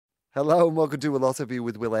Hello and welcome to Philosophy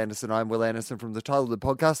with Will Anderson. I'm Will Anderson from the title of the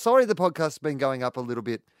podcast. Sorry the podcast's been going up a little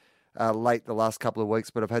bit late the last couple of weeks,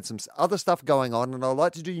 but I've had some other stuff going on and I'd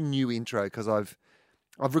like to do a new intro because I've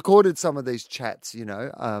recorded some of these chats,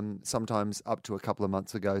 sometimes up to a couple of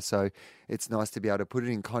months ago. So it's nice to be able to put it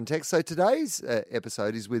in context. So today's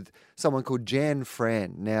episode is with someone called Jan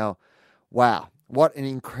Fran. Now, wow, what an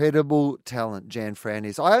incredible talent Jan Fran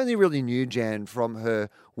is. I only really knew Jan from her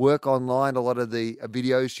work online, a lot of the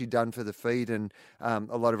videos she'd done for the feed and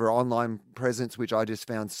a lot of her online presence, which I just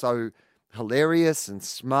found so hilarious and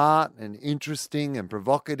smart and interesting and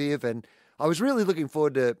provocative. And I was really looking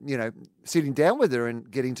forward to, sitting down with her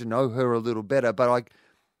and getting to know her a little better. But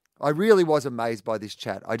I really was amazed by this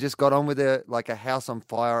chat. I just got on with her like a house on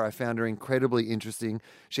fire. I found her incredibly interesting.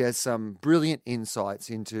 She has some brilliant insights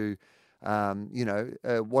into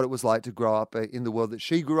what it was like to grow up in the world that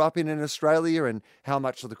she grew up in Australia and how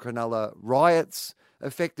much of the Cronulla riots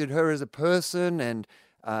affected her as a person. And,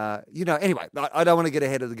 anyway, I don't want to get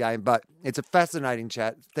ahead of the game, but it's a fascinating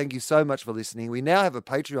chat. Thank you so much for listening. We now have a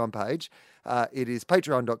Patreon page. It is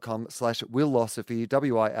patreon.com/Willosophy,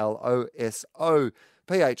 WILOSOPHY.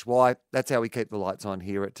 That's how we keep the lights on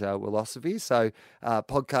here at Willosophy. So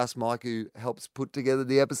podcast Mike, who helps put together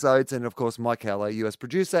the episodes, and of course Mike Haller, US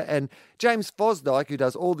producer, and James Fosdyke, who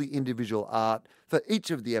does all the individual art for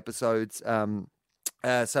each of the episodes.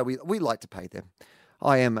 So we like to pay them.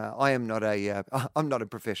 I'm not a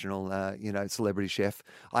professional, celebrity chef.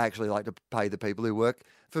 I actually like to pay the people who work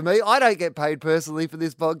for me. I don't get paid personally for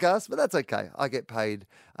this podcast, but that's okay. I get paid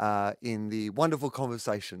in the wonderful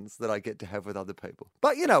conversations that I get to have with other people.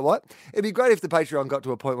 But you know what? It'd be great if the Patreon got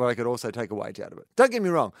to a point where I could also take a wage out of it. Don't get me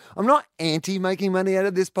wrong. I'm not anti making money out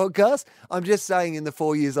of this podcast. I'm just saying in the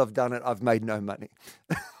 4 years I've done it, I've made no money.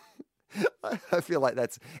 I feel like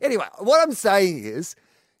that's... Anyway, what I'm saying is,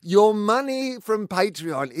 your money from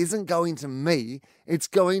Patreon isn't going to me. It's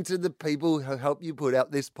going to the people who help you put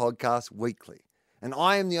out this podcast weekly. And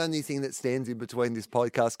I am the only thing that stands in between this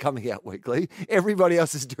podcast coming out weekly. Everybody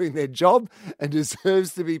else is doing their job and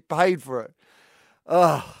deserves to be paid for it.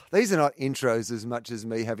 Oh, these are not intros as much as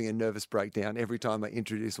me having a nervous breakdown every time I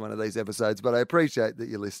introduce one of these episodes, but I appreciate that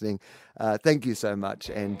you're listening. Thank you so much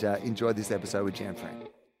and enjoy this episode with Jan Fran.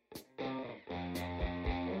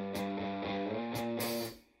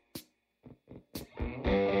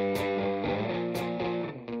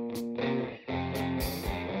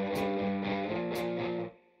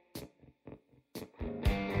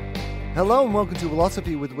 Hello and welcome to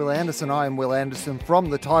Philosophy with Will Anderson. I am Will Anderson from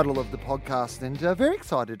the title of the podcast and very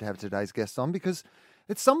excited to have today's guest on because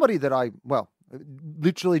it's somebody that I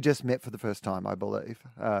literally just met for the first time, I believe.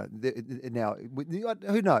 Now,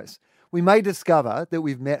 who knows? We may discover that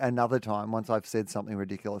we've met another time once I've said something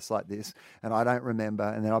ridiculous like this and I don't remember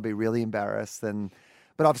and then I'll be really embarrassed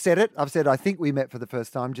But I've said it. I think we met for the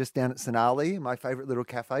first time just down at Sonali, my favourite little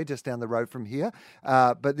cafe just down the road from here.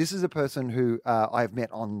 But this is a person who I've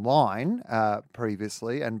met online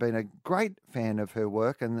previously and been a great fan of her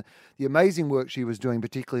work and the amazing work she was doing,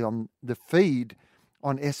 particularly on the feed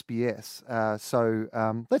on SBS. So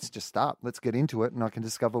let's just start. Let's get into it and I can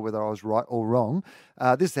discover whether I was right or wrong.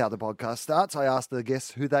 This is how the podcast starts. I ask the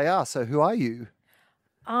guests who they are. So who are you?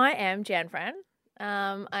 I am Jan Fran.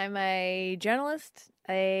 I'm a journalist,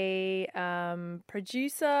 a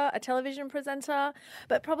producer, a television presenter,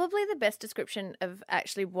 but probably the best description of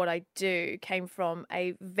actually what I do came from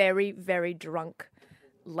a very, very drunk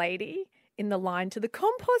lady in the line to the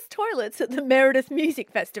compost toilets at the Meredith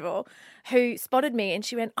Music Festival who spotted me and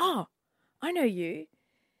she went, "Oh, I know you."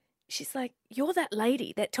 She's like, "You're that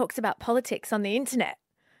lady that talks about politics on the internet."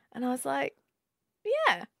 And I was like,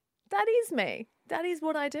 "Yeah, that is me. That is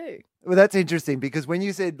what I do." Well, that's interesting because when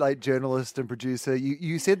you said like journalist and producer,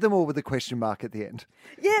 you said them all with a question mark at the end.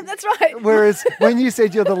 Yeah, that's right. Whereas when you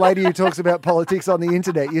said you're the lady who talks about politics on the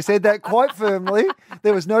internet, you said that quite firmly.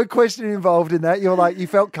 There was no question involved in that. You're like, you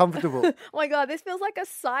felt comfortable. Oh my God, this feels like a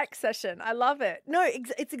psych session. I love it. No,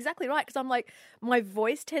 it's exactly right because I'm like, my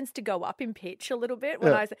voice tends to go up in pitch a little bit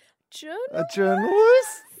when I say, journalist? A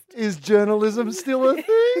journalist? Is journalism still a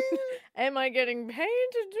thing? Am I getting paid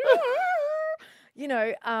to do it?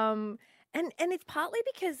 And it's partly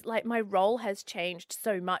because like my role has changed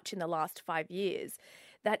so much in the last 5 years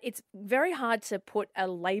that it's very hard to put a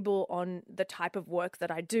label on the type of work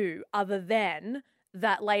that I do other than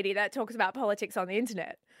that lady that talks about politics on the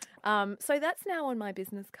internet. So that's now on my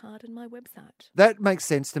business card and my website. That makes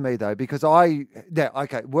sense to me, though, because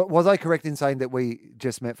was I correct in saying that we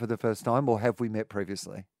just met for the first time, or have we met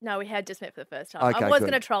previously? No, we had just met for the first time. Okay, I was good.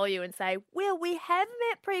 going to troll you and say, well, we have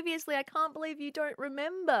met previously. I can't believe you don't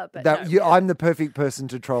remember. But I'm the perfect person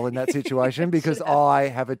to troll in that situation because I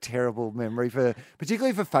have a terrible memory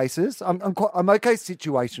particularly for faces. I'm okay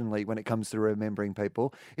situationally when it comes to remembering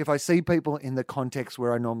people. If I see people in the context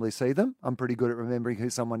where I normally see them, I'm pretty good at remembering who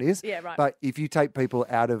someone is. Yeah, right. But if you take people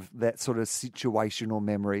out of that sort of situational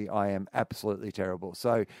memory, I am absolutely terrible.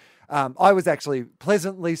 So I was actually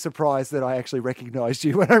pleasantly surprised that I actually recognised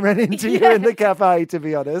you when I ran into you in the cafe, to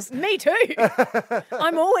be honest. Me too.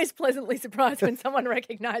 I'm always pleasantly surprised when someone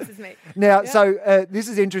recognises me. Now, so this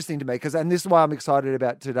is interesting to me and this is why I'm excited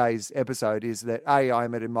about today's episode is that A,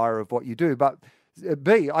 I'm an admirer of what you do, but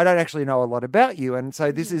B, I don't actually know a lot about you. And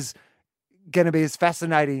so this is going to be as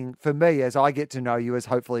fascinating for me as I get to know you as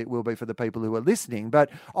hopefully it will be for the people who are listening. But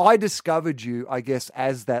I discovered you, I guess,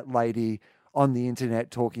 as that lady on the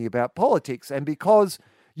internet talking about politics. And because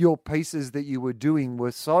your pieces that you were doing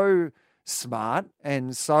were so smart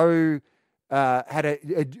and so had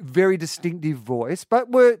a very distinctive voice,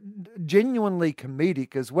 but were genuinely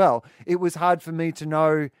comedic as well, it was hard for me to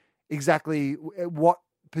know exactly what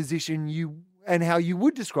position you and how you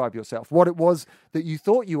would describe yourself, what it was that you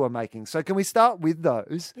thought you were making. So can we start with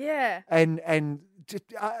those? Yeah. And just,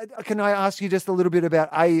 can I ask you just a little bit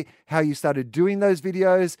about how you started doing those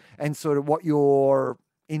videos and sort of what your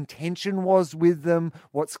intention was with them,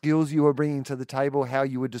 what skills you were bringing to the table, how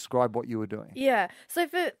you would describe what you were doing? Yeah. So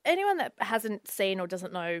for anyone that hasn't seen or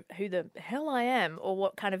doesn't know who the hell I am or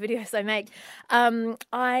what kind of videos I make,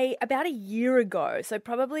 I about a year ago, so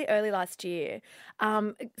probably early last year,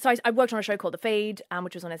 so I worked on a show called The Feed,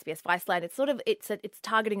 which was on SBS Viceland. It's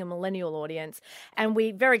targeting a millennial audience, and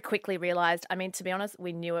we very quickly realised. I mean, to be honest,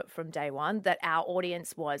 we knew it from day one that our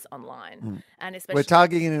audience was online, and especially we're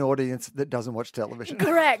targeting an audience that doesn't watch television.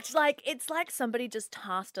 Correct. It's like somebody just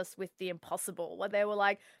tasked us with the impossible, where they were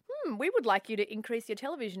like, we would like you to increase your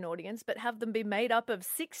television audience, but have them be made up of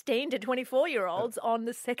 16 to 24-year-olds on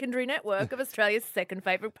the secondary network of Australia's second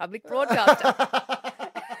favourite public broadcaster.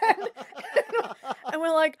 and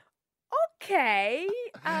we're like, okay.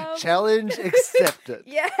 Challenge accepted.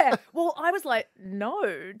 Yeah. Well, I was like,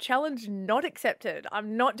 no, challenge not accepted.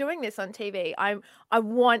 I'm not doing this on TV. I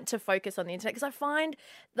want to focus on the internet because I find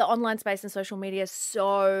the online space and social media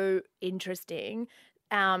so interesting.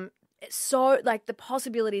 So like the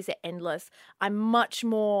possibilities are endless. I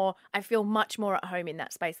feel much more at home in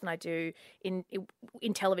that space than I do in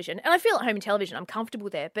television. And I feel at home in television. I'm comfortable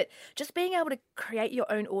there. But just being able to create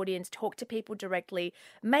your own audience, talk to people directly,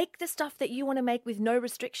 make the stuff that you want to make with no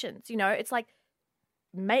restrictions. You know, it's like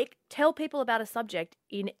tell people about a subject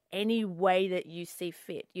in any way that you see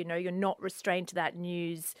fit. You know, you're not restrained to that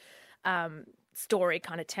news story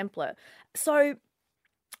kind of template. So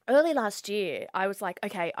early last year, I was like,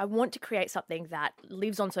 okay, I want to create something that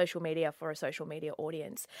lives on social media for a social media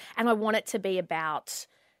audience. And I want it to be about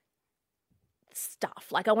stuff.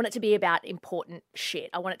 Like, I want it to be about important shit.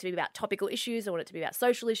 I want it to be about topical issues. I want it to be about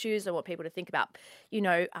social issues. I want people to think about,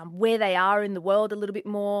 where they are in the world a little bit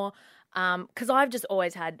more. Because I've just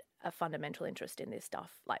always had a fundamental interest in this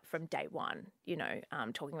stuff, like from day one,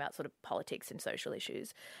 talking about sort of politics and social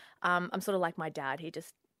issues. I'm sort of like my dad. He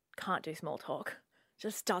just can't do small talk.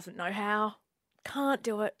 Just doesn't know how, can't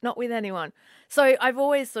do it, not with anyone. So I've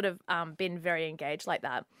always sort of been very engaged like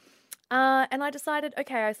that. And I decided,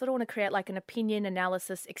 okay, I sort of want to create like an opinion,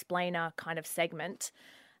 analysis, explainer kind of segment.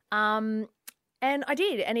 And I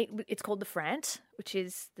did, and it's called The Frant, which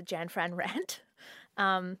is the Jan Fran rant.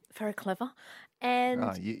 Very clever.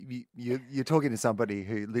 And you're talking to somebody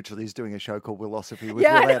who literally is doing a show called Willosophy with Will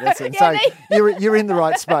Anderson. So you're in the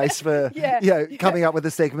right space for coming up with a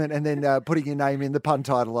segment and then putting your name in the pun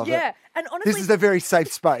title of it. Yeah, and honestly, this is a very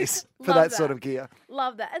safe space for that sort of gear.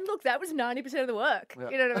 Love that. And look, that was 90% of the work. Yeah.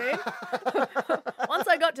 You know what I mean? Once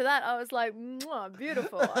I got to that, I was like,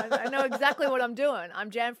 beautiful. I know exactly what I'm doing. I'm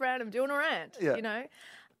Jan Fran. I'm doing a rant. Yeah.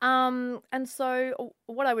 And so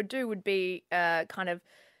what I would do would be kind of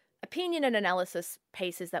opinion and analysis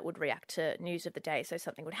pieces that would react to news of the day. So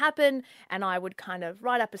something would happen and I would kind of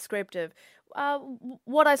write up a script of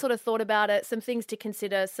what I sort of thought about it, some things to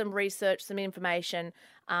consider, some research, some information,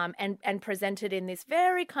 and present it in this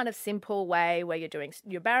very kind of simple way where you're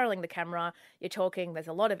barreling the camera, you're talking, there's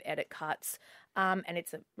a lot of edit cuts, and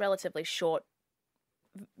it's a relatively short,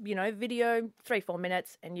 video, 3-4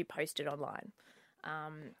 minutes, and you post it online.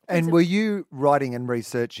 And were you writing and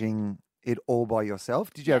researching it all by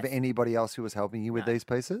yourself? Did you have anybody else who was helping you with these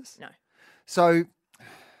pieces? No. So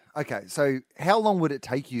Okay, so how long would it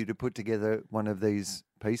take you to put together one of these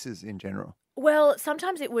pieces in general? Well,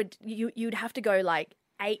 sometimes it would you'd have to go like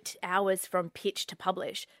 8 hours from pitch to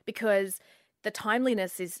publish because the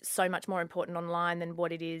timeliness is so much more important online than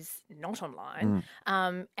what it is not online.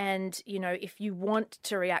 And, you know, if you want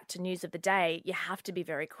to react to news of the day, you have to be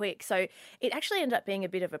very quick. So it actually ended up being a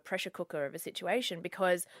bit of a pressure cooker of a situation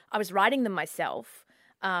because I was writing them myself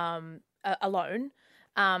alone.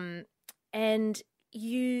 And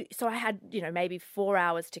so I had, you know, maybe 4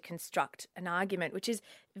 hours to construct an argument, which is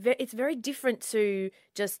it's very different to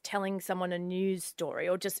just telling someone a news story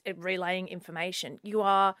or just relaying information.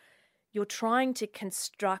 You're trying to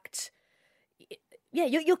construct,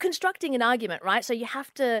 you're constructing an argument, right? So you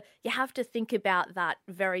have to think about that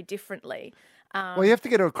very differently. Well, you have to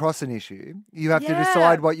get across an issue. You have to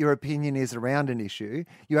decide what your opinion is around an issue.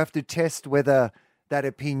 You have to test whether that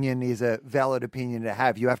opinion is a valid opinion to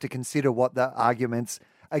have. You have to consider what the arguments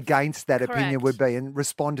against that opinion would be and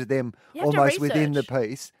respond to them almost within the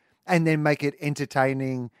piece, and then make it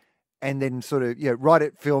entertaining, and then sort of write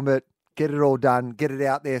it, film it, get it all done, get it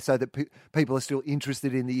out there so that people are still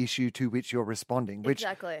interested in the issue to which you're responding. Which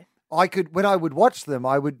exactly. when I would watch them,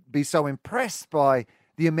 I would be so impressed by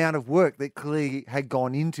the amount of work that clearly had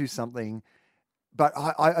gone into something. But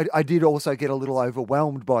I did also get a little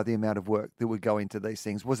overwhelmed by the amount of work that would go into these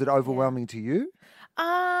things. Was it overwhelming to you?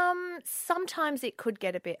 Sometimes it could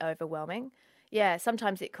get a bit overwhelming. Yeah,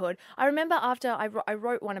 sometimes it could. I remember after I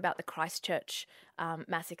wrote one about the Christchurch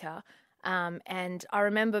massacre, and I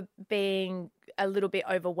remember being a little bit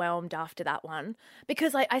overwhelmed after that one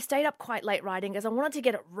because I stayed up quite late writing because I wanted to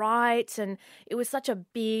get it right, and it was such a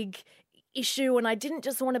big issue, and I didn't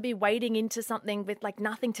just want to be wading into something with like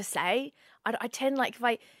nothing to say. I tend like if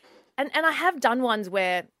I and I have done ones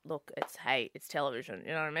where look, it's television,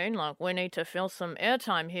 you know what I mean? Like we need to fill some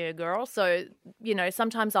airtime here, girl. So, you know,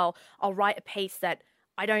 sometimes I'll write a piece that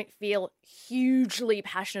I don't feel hugely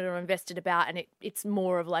passionate or invested about, and it's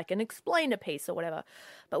more of like an explainer piece or whatever.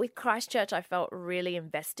 But with Christchurch, I felt really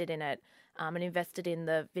invested in it. And invested in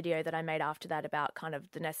the video that I made after that about kind of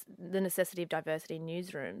the necessity of diversity in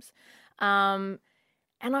newsrooms.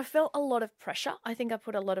 And I felt a lot of pressure. I think I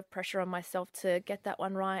put a lot of pressure on myself to get that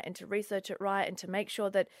one right and to research it right and to make sure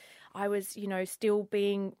that I was, you know, still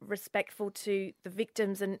being respectful to the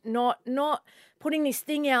victims and not putting this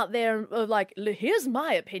thing out there of like, here's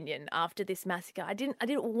my opinion after this massacre. I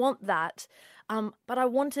didn't want that, but I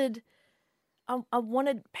wanted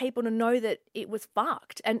people to know that it was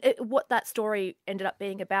fucked. And what that story ended up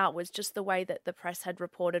being about was just the way that the press had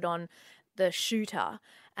reported on the shooter.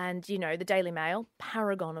 And, you know, the Daily Mail,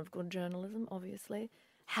 paragon of good journalism, obviously,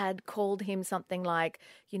 had called him something like,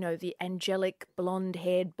 you know, the angelic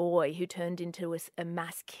blonde-haired boy who turned into a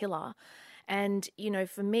mass killer. And, you know,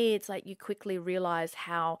 for me, it's like you quickly realise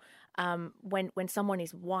how when someone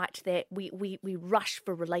is white, we rush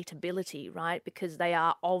for relatability, right? Because they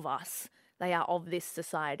are of us. They are of this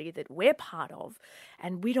society that we're part of,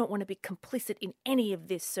 and we don't want to be complicit in any of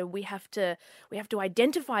this. So we have to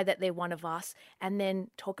identify that they're one of us, and then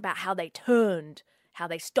talk about how they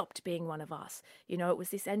stopped being one of us. You know, it was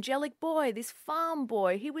this angelic boy, this farm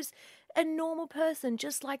boy. He was a normal person,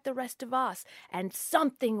 just like the rest of us, and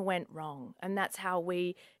something went wrong. And that's how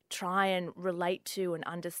we try and relate to and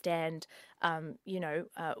understand,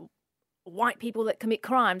 white people that commit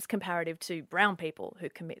crimes comparative to brown people who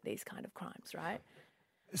commit these kind of crimes, right?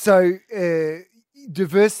 So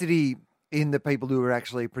diversity in the people who are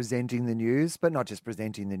actually presenting the news, but not just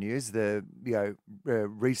presenting the news,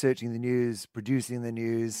 researching the news, producing the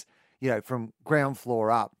news, you know, from ground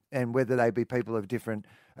floor up, and whether they be people of different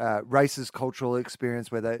races, cultural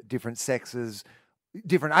experience, whether different sexes,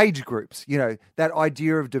 different age groups, you know, that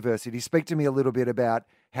idea of diversity. Speak to me a little bit about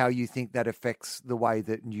how you think that affects the way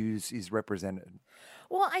that news is represented.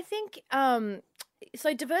 Well, I think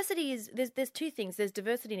so. Diversity is there's two things. There's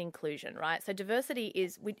diversity and inclusion, right? So diversity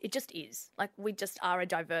is it just is like we just are a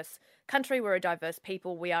diverse country. We're a diverse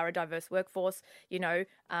people. We are a diverse workforce. You know,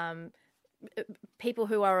 people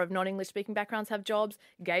who are of non-English speaking backgrounds have jobs.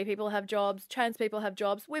 Gay people have jobs. Trans people have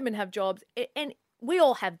jobs. Women have jobs. And we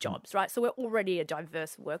all have jobs, right? So we're already a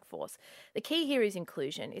diverse workforce. The key here is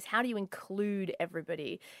inclusion, is how do you include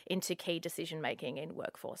everybody into key decision-making in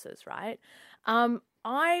workforces, right?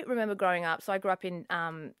 I remember growing up, so I grew up in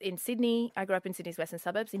Sydney. I grew up in Sydney's western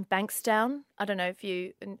suburbs, in Bankstown. I don't know if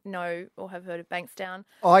you know or have heard of Bankstown.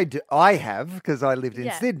 I have, because I lived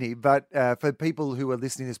in Sydney. But for people who are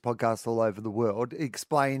listening to this podcast all over the world,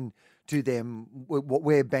 explain to them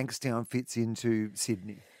where Bankstown fits into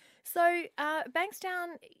Sydney. So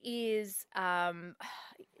Bankstown is,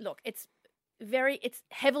 look, it's it's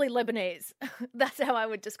heavily Lebanese. That's how I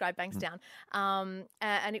would describe Bankstown.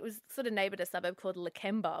 And it was sort of neighbour to a suburb called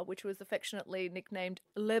Lakemba, which was affectionately nicknamed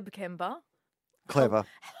Lebkemba. Clever.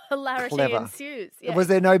 Hilarity Clever. ensues. Yeah. Was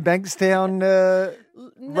there no Bankstown No.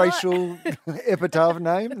 racial epitaph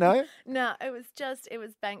name? No? No, it was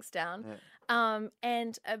Bankstown. Yeah.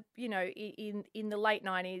 And in the late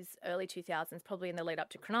 90s, early 2000s, probably in the lead up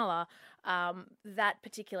to Cronulla, that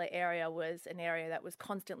particular area was an area that was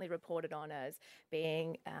constantly reported on as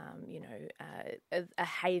being, a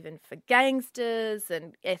haven for gangsters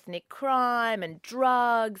and ethnic crime and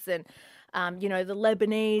drugs and, the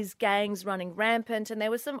Lebanese gangs running rampant. And there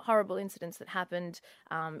were some horrible incidents that happened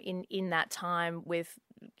in that time with,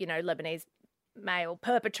 Lebanese male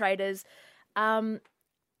perpetrators.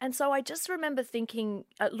 And so I just remember thinking,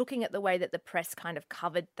 looking at the way that the press kind of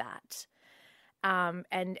covered that,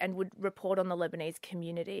 and would report on the Lebanese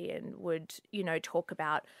community and would, talk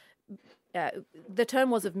about, the term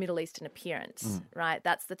was of Middle Eastern appearance, right?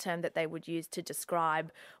 That's the term that they would use to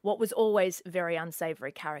describe what was always very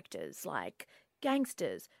unsavory characters like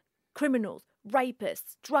gangsters, criminals,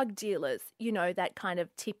 rapists, drug dealers, that kind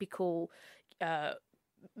of typical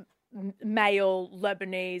male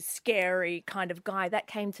Lebanese scary kind of guy. That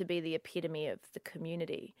came to be the epitome of the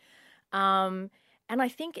community. And I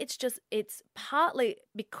think it's partly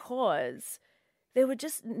because there were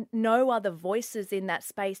just no other voices in that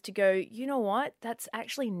space to go, you know what, that's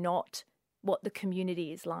actually not what the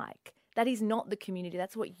community is like. That is not the community.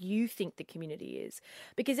 That's what you think the community is.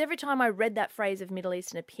 Because every time I read that phrase of Middle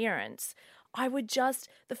Eastern appearance,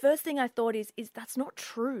 the first thing I thought is that's not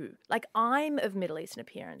true. Like, I'm of Middle Eastern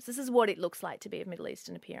appearance. This is what it looks like to be of Middle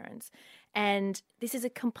Eastern appearance. And this is a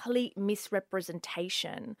complete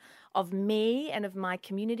misrepresentation of me and of my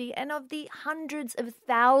community and of the hundreds of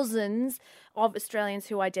thousands of Australians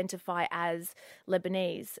who identify as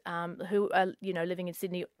Lebanese, who are, living in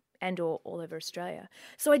Sydney and or all over Australia.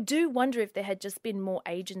 So I do wonder if there had just been more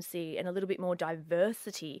agency and a little bit more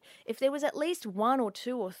diversity, if there was at least one or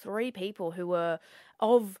two or three people who were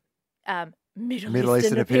of Middle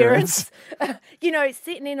Eastern appearance,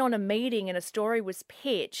 sitting in on a meeting and a story was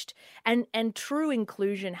pitched and true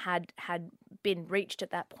inclusion had been reached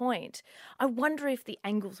at that point. I wonder if the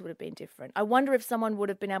angles would have been different. I wonder if someone would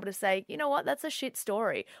have been able to say, you know what, that's a shit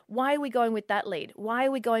story. Why are we going with that lead? Why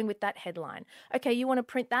are we going with that headline? Okay, you want to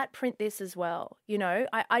print that, print this as well.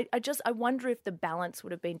 I wonder if the balance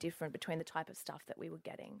would have been different between the type of stuff that we were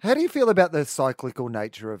getting. How do you feel about the cyclical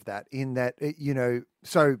nature of that in that,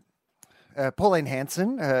 Pauline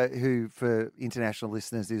Hanson, who for international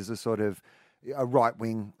listeners is a sort of a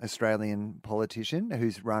right-wing Australian politician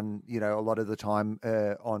who's run, a lot of the time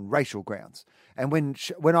on racial grounds. And when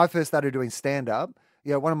I first started doing stand-up,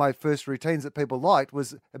 one of my first routines that people liked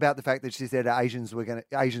was about the fact that she said Asians were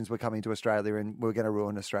coming to Australia and were going to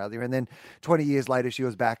ruin Australia. And then 20 years later, she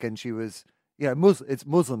was back and she was, it's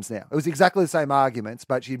Muslims now. It was exactly the same arguments,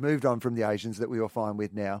 but she'd moved on from the Asians that we were fine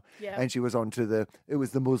with now. Yeah. And she was on to it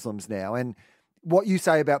was the Muslims now. And what you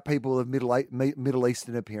say about people of Middle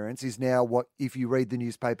Eastern appearance is now what, if you read the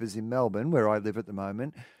newspapers in Melbourne, where I live at the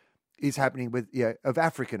moment, is happening with, of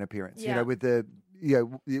African appearance, Yeah. With the,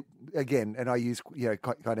 again, and I use,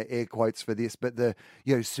 kind of air quotes for this, but the,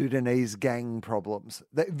 Sudanese gang problems.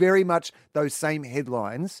 That very much those same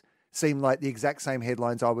headlines seem like the exact same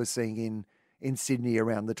headlines I was seeing in Sydney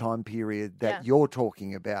around the time period that you're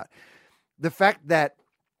talking about. The fact that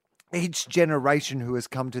each generation who has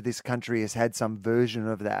come to this country has had some version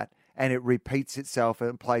of that and it repeats itself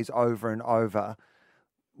and plays over and over.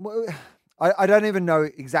 I don't even know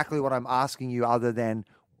exactly what I'm asking you other than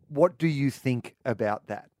what do you think about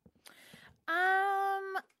that? I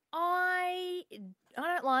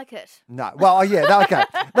don't like it. No. Well, yeah, okay.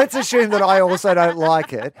 Let's assume that I also don't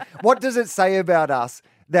like it. What does it say about us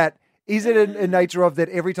that is it a nature of that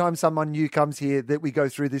every time someone new comes here that we go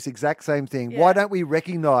through this exact same thing? Yeah. Why don't we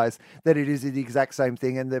recognize that it is the exact same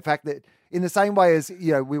thing? And the fact that in the same way as,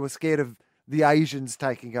 we were scared of the Asians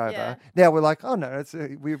taking over, Yeah. now we're like, oh no,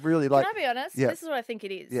 we really like... Can I be honest? Yeah. This is what I think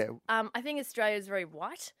it is. Yeah. I think Australia is very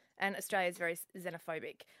white and Australia is very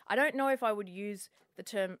xenophobic. I don't know if I would use the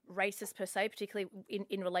term racist per se, particularly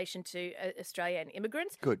in relation to Australia and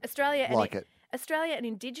immigrants. Good. Australia and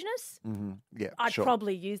Indigenous, Mm-hmm. Yeah, I'd sure.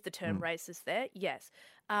 probably use the term racist there, yes.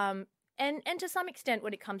 And to some extent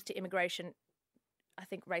when it comes to immigration, I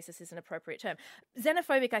think racist is an appropriate term.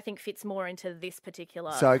 Xenophobic, I think, fits more into this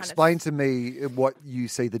particular So explain to me what you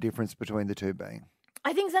see the difference between the two being.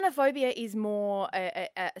 I think xenophobia is more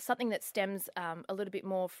something that stems a little bit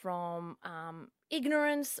more from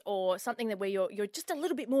ignorance, or something that where you're just a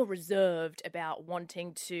little bit more reserved about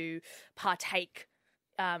wanting to partake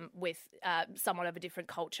with someone of a different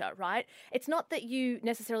culture, right? It's not that you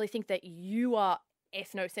necessarily think that you are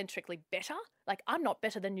ethnocentrically better. Like, I'm not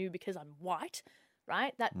better than you because I'm white,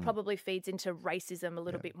 right? That probably feeds into racism a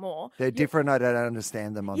little bit more. They're different. I don't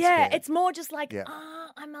understand them on Yeah, scale. it's more just like,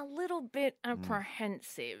 I'm a little bit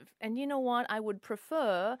apprehensive. And you know what? I would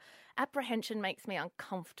prefer, apprehension makes me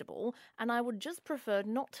uncomfortable, and I would just prefer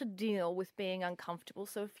not to deal with being uncomfortable.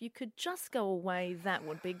 So if you could just go away, that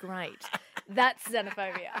would be great. That's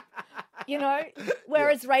xenophobia. You know?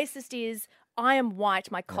 Whereas racist is, I am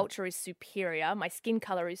white, my culture is superior, my skin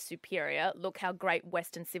colour is superior, look how great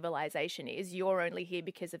Western civilization is, you're only here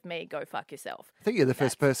because of me, go fuck yourself. I think you're the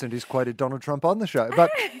first person who's quoted Donald Trump on the show.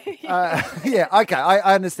 But okay,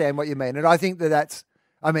 I understand what you mean. And I think that's,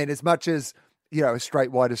 I mean, as much as, you know, a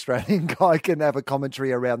straight white Australian guy can have a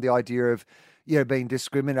commentary around the idea of, you know, being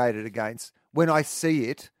discriminated against, when I see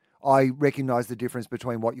it, I recognise the difference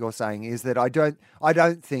between what you're saying is that I don't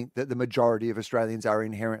think that the majority of Australians are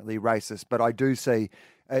inherently racist, but I do see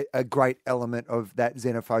a great element of that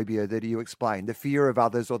xenophobia that you explained, the fear of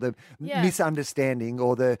others or the misunderstanding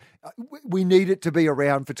or we need it to be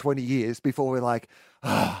around for 20 years before we're like,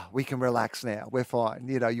 we can relax now, we're fine.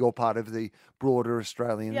 You know, you're part of the broader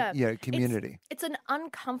Australian community. It's an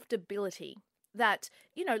uncomfortability that,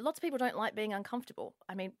 you know, lots of people don't like being uncomfortable.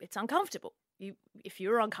 I mean, it's uncomfortable. If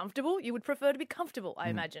you're uncomfortable, you would prefer to be comfortable, I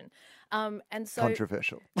imagine. And so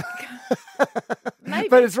controversial, maybe.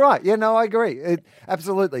 But it's right. Yeah, no, I agree.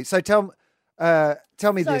 Absolutely. So tell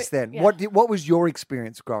me this then. Yeah. What was your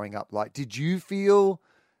experience growing up like? Did you feel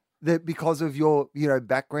that because of your, you know,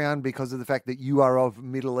 background, because of the fact that you are of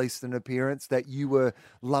Middle Eastern appearance, that you were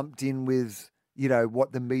lumped in with, you know,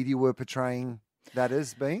 what the media were portraying that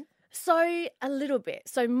as being? So a little bit.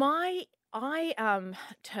 So I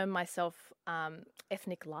term myself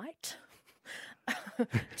ethnic light,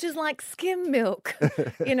 which is like skim milk,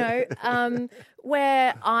 you know,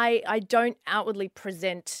 where I don't outwardly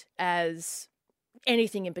present as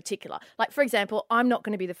anything in particular. Like, for example, I'm not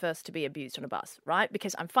going to be the first to be abused on a bus, right?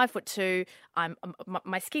 Because I'm 5'2".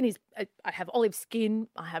 My skin is, I have olive skin.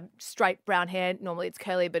 I have straight brown hair. Normally it's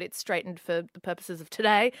curly, but it's straightened for the purposes of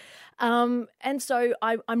today. And so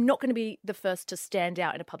I'm not going to be the first to stand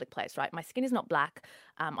out in a public place, right? My skin is not black.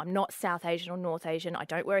 I'm not South Asian or North Asian. I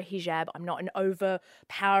don't wear a hijab. I'm not an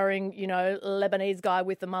overpowering, you know, Lebanese guy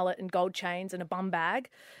with a mullet and gold chains and a bum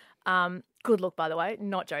bag. Good look, by the way,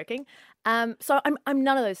 not joking. So I'm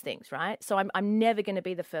none of those things, right? So I'm never going to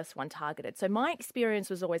be the first one targeted. So my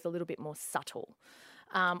experience was always a little bit more subtle.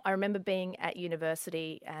 I remember being at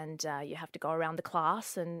university and you have to go around the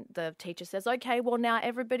class and the teacher says, okay, well, now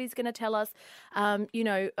everybody's going to tell us,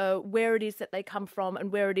 where it is that they come from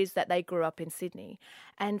and where it is that they grew up in Sydney.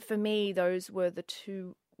 And for me, those were the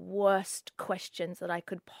two worst questions that I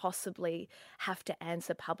could possibly have to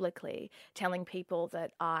answer publicly, telling people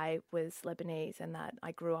that I was Lebanese and that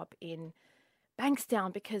I grew up in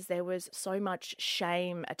Bankstown, because there was so much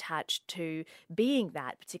shame attached to being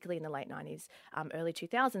that, particularly in the late 90s, early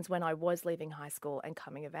 2000s, when I was leaving high school and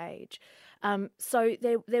coming of age. So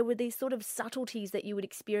there were these sort of subtleties that you would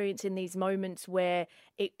experience in these moments where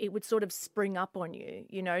it would sort of spring up on you.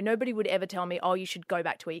 You know, nobody would ever tell me, oh, you should go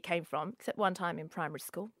back to where you came from, except one time in primary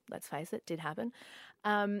school. Let's face it, did happen.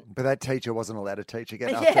 But that teacher wasn't allowed to teach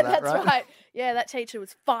again after yeah, that, that's right? Yeah, that teacher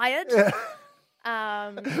was fired. Yeah.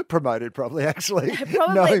 Promoted, probably, actually.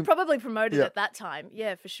 Probably promoted at that time.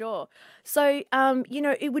 Yeah, for sure. So,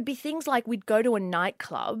 it would be things like we'd go to a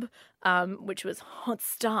nightclub, which was hot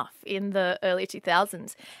stuff in the early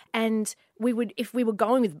 2000s. And we would, if we were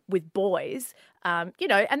going with boys, and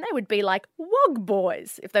they would be like WOG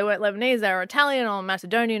boys. If they weren't Lebanese, they were Italian or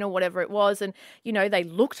Macedonian or whatever it was. And, they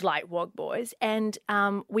looked like WOG boys. And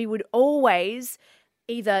we would always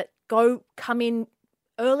either come in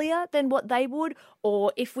earlier than what they would,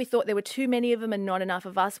 or if we thought there were too many of them and not enough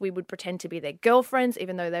of us, we would pretend to be their girlfriends,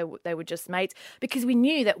 even though they were just mates, because we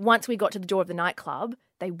knew that once we got to the door of the nightclub,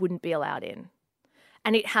 they wouldn't be allowed in.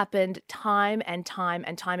 And it happened time and time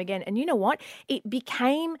and time again. And you know what? It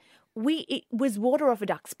was water off a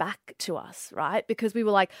duck's back to us, right? Because we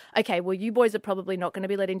were like, okay, well, you boys are probably not going to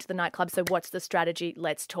be let into the nightclub, so what's the strategy?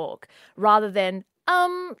 Let's talk. Rather than,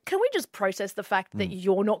 can we just process the fact that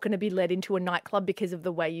you're not going to be led into a nightclub because of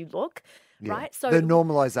the way you look, right? So the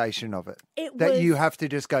normalization of it. You have to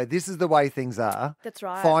just go, this is the way things are. That's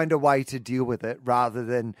right. Find a way to deal with it rather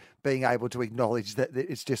than being able to acknowledge that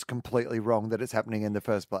it's just completely wrong that it's happening in the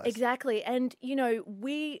first place. Exactly. And,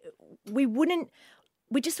 we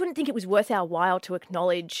just wouldn't think it was worth our while to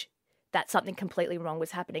acknowledge that something completely wrong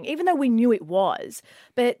was happening, even though we knew it was.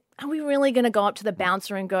 But are we really going to go up to the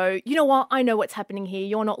bouncer and go, you know what, I know what's happening here.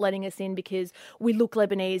 You're not letting us in because we look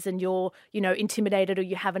Lebanese and you're, intimidated, or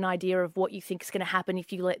you have an idea of what you think is going to happen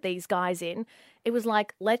if you let these guys in. It was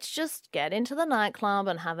like, let's just get into the nightclub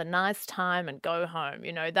and have a nice time and go home.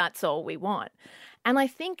 That's all we want. And I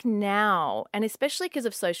think now, and especially because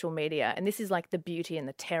of social media, and this is like the beauty and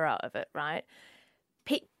the terror of it, right?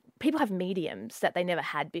 People have mediums that they never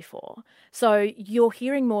had before. So you're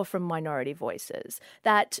hearing more from minority voices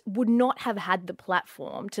that would not have had the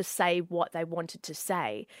platform to say what they wanted to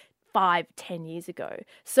say 5-10 years ago.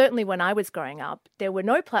 Certainly when I was growing up, there were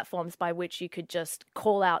no platforms by which you could just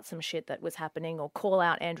call out some shit that was happening, or call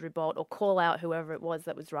out Andrew Bolt, or call out whoever it was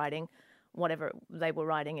that was writing whatever they were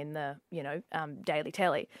writing in the, Daily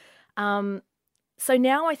Telly. So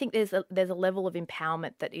now I think there's a level of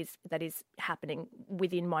empowerment that is happening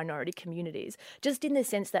within minority communities, just in the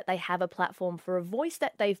sense that they have a platform for a voice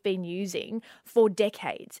that they've been using for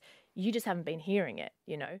decades. You just haven't been hearing it,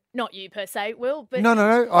 Not you per se, Will, but No.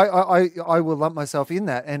 I will lump myself in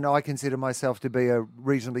that, and I consider myself to be a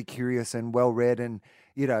reasonably curious and well-read, and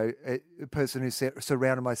a person who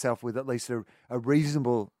surrounded myself with at least a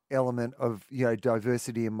reasonable element of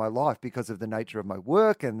diversity in my life because of the nature of my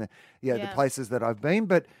work and the places that I've been.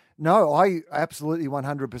 But no, I absolutely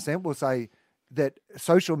 100% will say that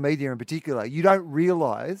social media in particular, you don't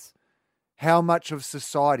realize how much of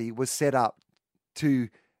society was set up to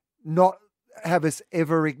not have us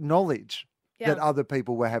ever acknowledge that other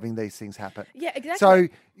people were having these things happen. Yeah, exactly.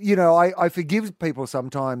 So, I forgive people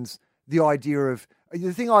sometimes the idea of,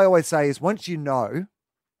 the thing I always say is, once you know,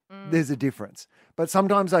 there's a difference. But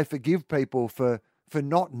sometimes I forgive people for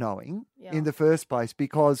not knowing in the first place,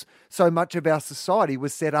 because so much of our society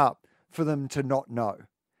was set up for them to not know.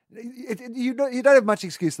 You don't have much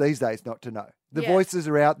excuse these days not to know. The voices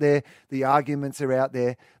are out there, the arguments are out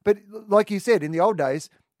there. But like you said, in the old days,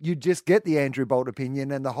 you'd just get the Andrew Bolt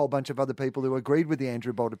opinion and the whole bunch of other people who agreed with the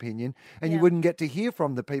Andrew Bolt opinion, and you wouldn't get to hear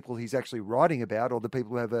from the people he's actually writing about, or the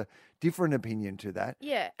people who have a different opinion to that.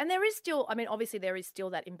 Yeah, and there is still, obviously there is still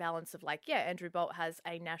that imbalance of Andrew Bolt has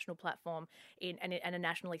a national platform and a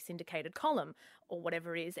nationally syndicated column or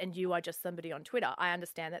whatever it is, and you are just somebody on Twitter. I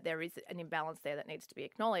understand that there is an imbalance there that needs to be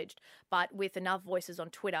acknowledged, but with enough voices on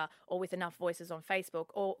Twitter, or with enough voices on Facebook,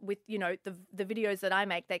 or with, the videos that I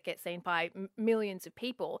make that get seen by millions of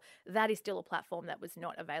people, that is still a platform that was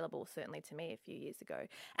not available, certainly to me, a few years ago.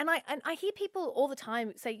 And I hear people all the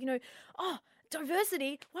time say,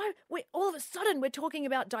 diversity, why all of a sudden we're talking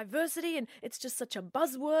about diversity and it's just such a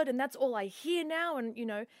buzzword and that's all I hear now. And,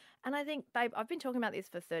 and I think, babe, I've been talking about this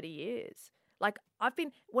for 30 years.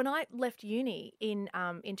 When I left uni in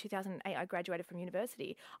 2008, I graduated from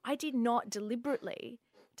university. I did not deliberately,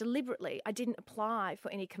 I didn't apply for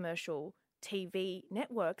any commercial TV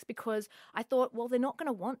networks, because I thought, well, they're not going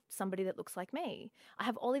to want somebody that looks like me. I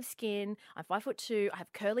have olive skin. I'm 5'2". I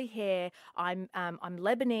have curly hair. I'm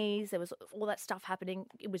Lebanese. There was all that stuff happening.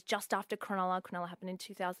 It was just after Cronulla. Cronulla happened in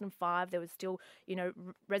 2005. There was still,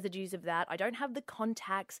 residues of that. I don't have the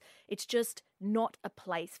contacts. It's just not a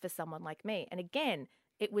place for someone like me. And again,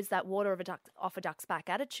 it was that water off a duck's back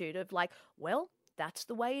attitude of well, that's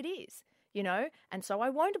the way it is. And so I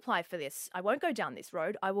won't apply for this. I won't go down this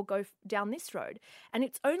road. I will go down this road. And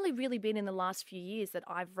it's only really been in the last few years that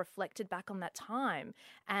I've reflected back on that time.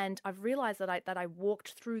 And I've realized that I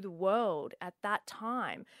walked through the world at that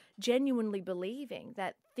time, genuinely believing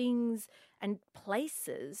that things and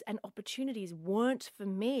places and opportunities weren't for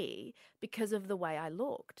me because of the way I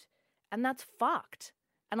looked. And that's fucked.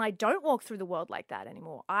 And I don't walk through the world like that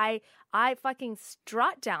anymore. I fucking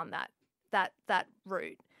strut down that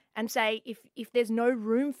route and say, if there's no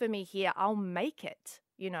room for me here, I'll make it,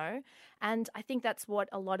 And I think that's what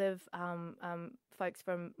a lot of folks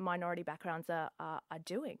from minority backgrounds are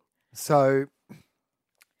doing. So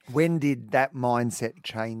when did that mindset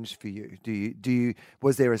change for you?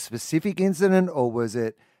 Was there a specific incident, or was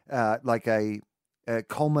it like a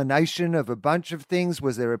culmination of a bunch of things?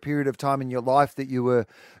 Was there a period of time in your life that you were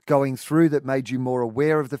going through that made you more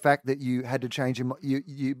aware of the fact that you had to change your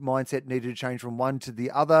mindset, needed to change from one to the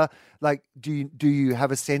other? Like, do you have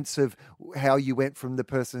a sense of how you went from the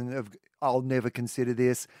person of, I'll never consider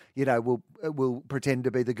this, we'll pretend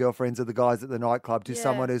to be the girlfriends of the guys at the nightclub, to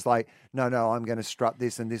someone who's like, no, I'm going to strut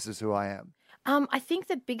this and this is who I am? I think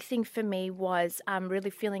the big thing for me was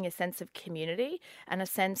really feeling a sense of community and a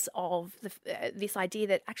sense of this idea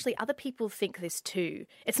that actually other people think this too.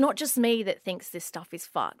 It's not just me that thinks this stuff is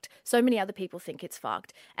fucked. So many other people think it's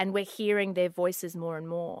fucked, and we're hearing their voices more and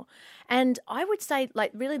more. And I would say,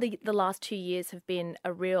 like, really the last 2 years have been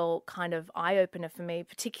a real kind of eye-opener for me,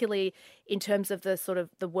 particularly in terms of the sort of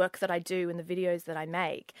the work that I do and the videos that I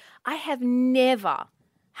make. I have never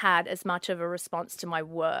had as much of a response to my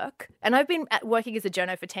work. And I've been working as a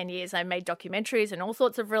journo for 10 years. I made documentaries and all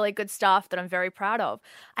sorts of really good stuff that I'm very proud of.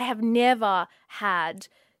 I have never had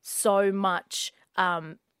so much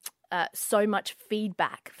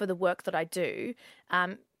feedback for the work that I do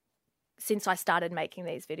since I started making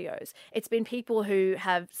these videos. It's been people who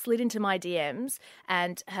have slid into my DMs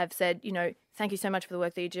and have said, you know, thank you so much for the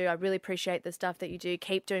work that you do. I really appreciate the stuff that you do.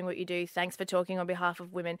 Keep doing what you do. Thanks for talking on behalf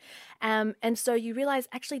of women. And so you realize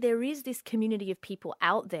actually there is this community of people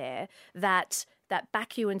out there that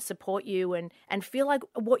back you and support you and feel like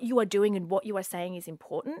what you are doing and what you are saying is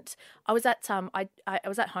important. I was at I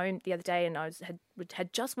was at home the other day and I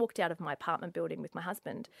had just walked out of my apartment building with my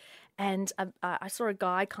husband, and I saw a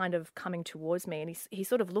guy kind of coming towards me, and he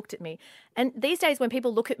sort of looked at me. And these days when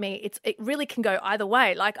people look at me, it really can go either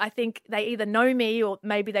way. Like, I think they either know me or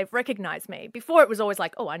maybe they've recognized me. Before it was always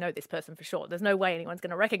like, oh, I know this person for sure. There's no way anyone's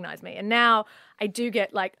going to recognize me. And now I do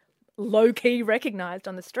get like low key recognized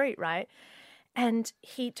on the street, right? And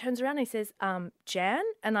he turns around and he says, Jan?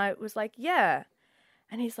 And I was like, yeah.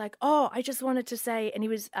 And he's like, oh, I just wanted to say, and he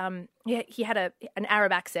was, he had an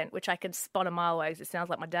Arab accent, which I can spot a mile away because it sounds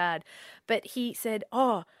like my dad. But he said,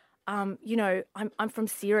 oh, you know, I'm from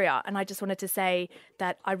Syria, and I just wanted to say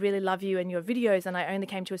that I really love you and your videos, and I only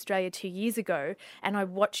came to Australia 2 years ago, and I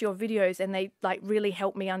watch your videos, and they like really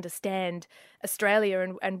help me understand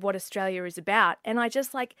Australia and what Australia is about. And I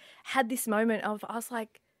just like had this moment of, I was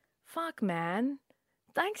like, fuck, man,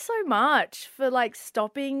 thanks so much for like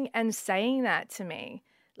stopping and saying that to me.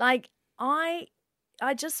 Like, I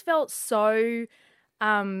just felt so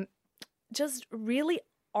just really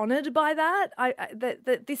honored by that.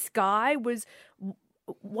 That this guy was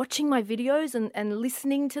watching my videos and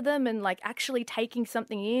listening to them and like actually taking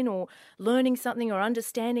something in or learning something or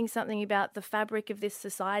understanding something about the fabric of this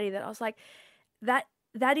society, that I was like,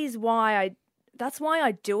 that is why that's why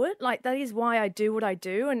I do it. Like, that is why I do what I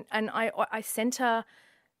do. And I center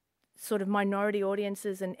sort of minority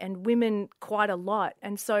audiences and women quite a lot.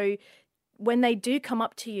 And so when they do come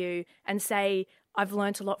up to you and say, I've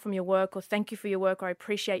learned a lot from your work, or thank you for your work, or I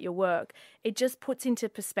appreciate your work, it just puts into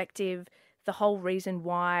perspective the whole reason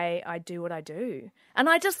why I do what I do. And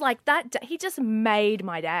I just like that. He just made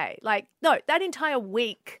my day. Like, no, that entire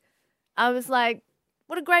week, I was like,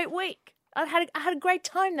 what a great week. I had a great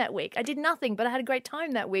time that week. I did nothing, but I had a great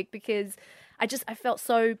time that week because I felt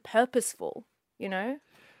so purposeful, you know?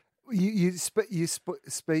 You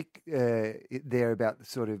speak there about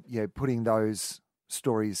sort of, you know, putting those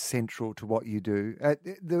stories central to what you do.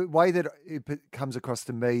 The way that it comes across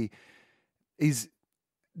to me is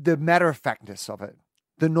the matter-of-factness of it,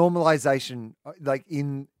 the normalization, like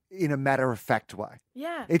in a matter-of-fact way.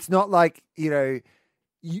 Yeah. It's not like, you know,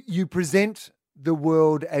 you present the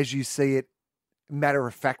world as you see it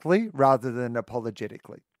matter-of-factly rather than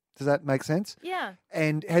apologetically. Does that make sense? Yeah.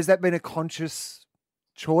 And has that been a conscious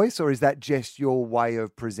choice, or is that just your way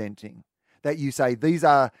of presenting? That you say, these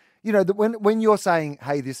are, you know, when you're saying,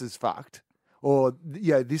 hey, this is fucked, or,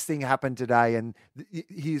 you know, this thing happened today and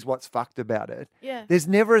here's what's fucked about it. Yeah. There's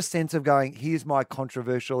never a sense of going, here's my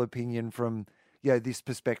controversial opinion from, you know, this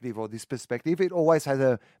perspective or this perspective. It always has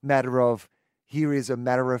a matter of, here is a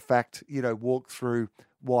matter of fact, you know, walk through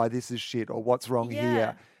why this is shit or what's wrong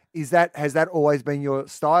here. Has that always been your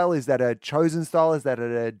style? Is that a chosen style? Is that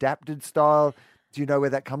an adapted style? Do you know where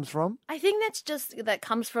that comes from? I think that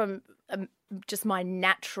comes from just my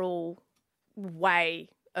natural way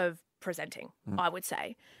of presenting, I would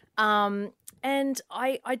say. And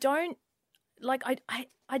I don't like,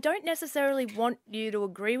 I don't necessarily want you to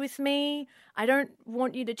agree with me. I don't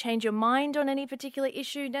want you to change your mind on any particular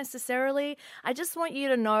issue necessarily. I just want you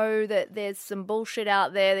to know that there's some bullshit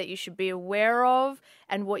out there that you should be aware of,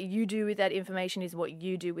 and what you do with that information is what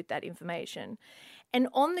you do with that information. And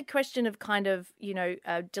on the question of kind of, you know,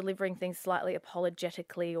 delivering things slightly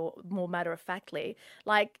apologetically or more matter-of-factly,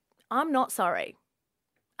 like, I'm not sorry.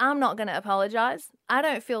 I'm not going to apologize. I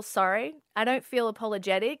don't feel sorry. I don't feel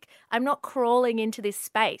apologetic. I'm not crawling into this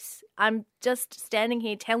space. I'm just standing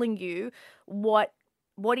here telling you what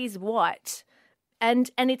is what.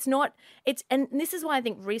 And it's not, and this is why I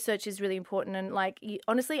think research is really important. And like,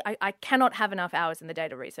 honestly, I cannot have enough hours in the day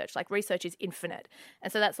to research. Like, research is infinite.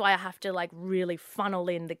 And so that's why I have to like really funnel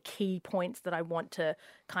in the key points that I want to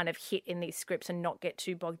kind of hit in these scripts and not get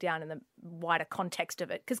too bogged down in the wider context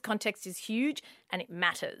of it, because context is huge and it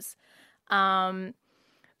matters.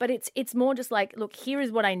 But it's more just like, look, here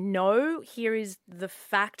is what I know. Here is the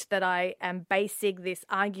fact that I am basing this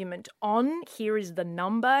argument on. Here is the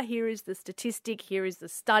number. Here is the statistic. Here is the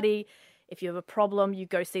study. If you have a problem, you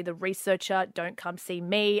go see the researcher. Don't come see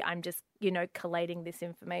me. I'm just, collating this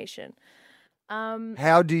information.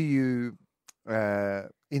 How do you,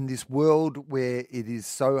 in this world where it is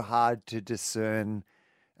so hard to discern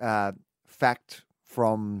fact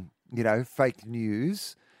from, fake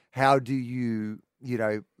news, how do you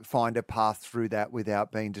find a path through that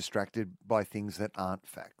without being distracted by things that aren't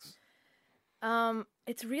facts?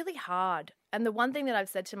 It's really hard. And the one thing that I've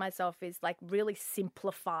said to myself is like, really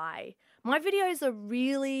simplify. My videos are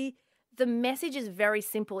really, the message is very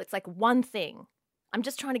simple. It's like one thing. I'm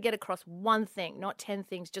just trying to get across one thing, not 10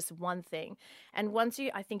 things, just one thing. And once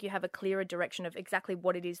I think you have a clearer direction of exactly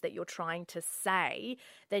what it is that you're trying to say,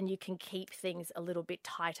 then you can keep things a little bit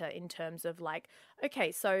tighter in terms of like,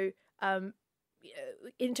 okay, so,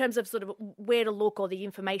 in terms of sort of where to look, or the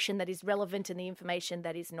information that is relevant and the information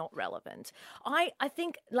that is not relevant. I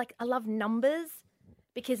think, like, I love numbers,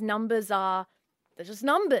 because they're just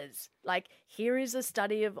numbers. Like, here is a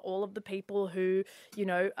study of all of the people who,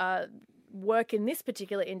 work in this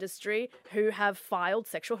particular industry who have filed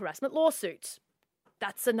sexual harassment lawsuits.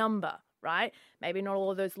 That's a number, right? Maybe not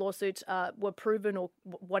all of those lawsuits were proven or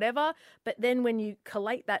whatever, but then when you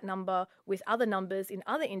collate that number with other numbers in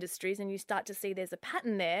other industries and you start to see there's a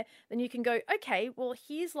pattern there, then you can go, okay, well,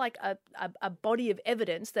 here's like a body of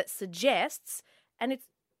evidence that suggests, and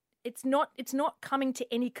it's not coming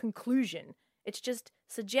to any conclusion. It's just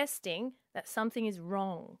suggesting that something is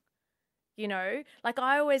wrong. Like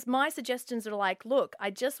my suggestions are like, look, I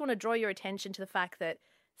just want to draw your attention to the fact that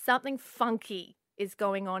something funky is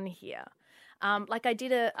going on here. Like I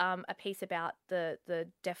did a piece about the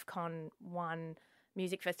DEF CON 1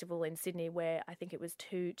 music festival in Sydney, where I think it was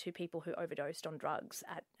two people who overdosed on drugs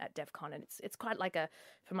at DEF CON, and it's quite like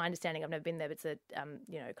from my understanding, I've never been there, but it's a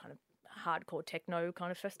kind of hardcore techno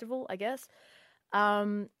kind of festival, I guess.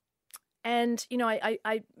 And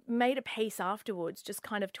I made a piece afterwards, just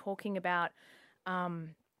kind of talking about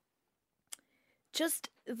just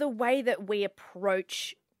the way that we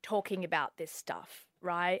approach talking about this stuff,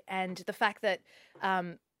 right? And the fact that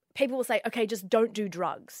people will say, okay, just don't do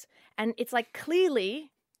drugs. And it's like,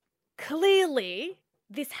 clearly,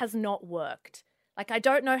 this has not worked. Like, I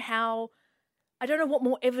don't know what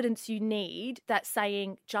more evidence you need that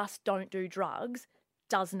saying just don't do drugs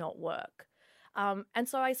does not work. And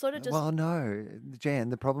so I sort of just... Well, no, Jan,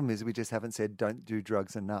 the problem is we just haven't said don't do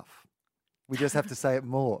drugs enough. We just have to say it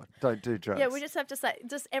more. Don't do drugs. Yeah, we just have to say,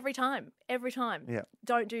 just every time. Yeah.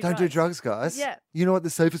 Don't do drugs. Don't do drugs, guys. Yeah. You know what the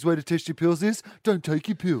safest way to test your pills is? Don't take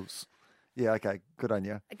your pills. Yeah, okay. Good on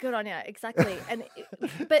you. Good on you. Exactly. And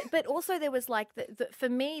but also there was like, for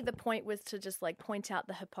me, the point was to just like point out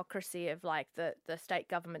the hypocrisy of like the state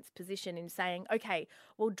government's position in saying, okay,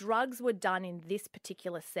 well, drugs were done in this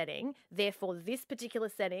particular setting, therefore this particular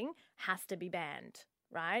setting has to be banned.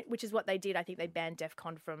 Right? Which is what they did. I think they banned DEF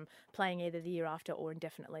CON from playing either the year after or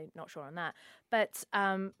indefinitely, not sure on that. But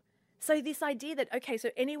so this idea that, okay, so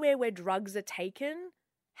anywhere where drugs are taken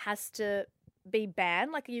has to be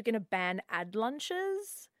banned. Like, are you going to ban ad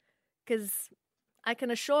lunches? Because I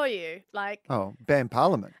can assure you, like... Oh, ban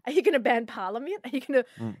Parliament. Are you going to ban Parliament? Are you going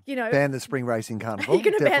to, ban the Spring Racing Carnival? Are you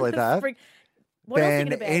going to ban the Spring... What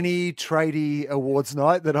ban any tradie awards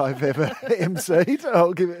night that I've ever emceed.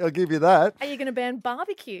 I'll give you that. Are you going to ban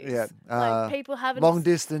barbecues? Yeah, like people having long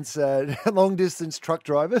distance truck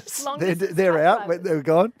drivers. They're out. Drivers. They're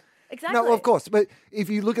gone. Exactly. No, of course. But if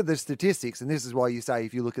you look at the statistics, and this is why you say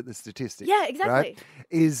if you look at the statistics, yeah, exactly,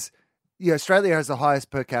 right, Australia has the highest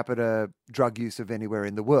per capita drug use of anywhere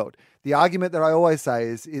in the world. The argument that I always say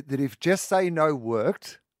is that if Just Say No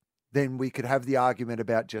worked, then we could have the argument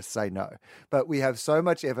about just say no. But we have so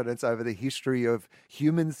much evidence over the history of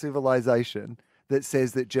human civilization that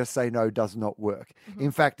says that just say no does not work. Mm-hmm.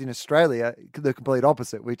 In fact, in Australia, the complete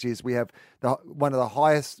opposite, which is we have one of the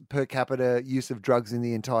highest per capita use of drugs in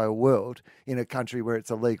the entire world in a country where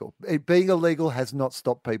it's illegal. It being illegal has not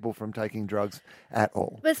stopped people from taking drugs at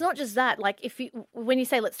all. But it's not just that. Like, when you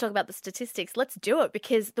say let's talk about the statistics, let's do it,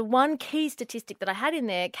 because the one key statistic that I had in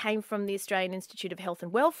there came from the Australian Institute of Health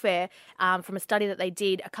and Welfare, from a study that they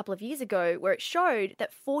did a couple of years ago, where it showed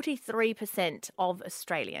that 43% of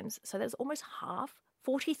Australians, so that's almost half,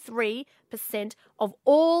 43% of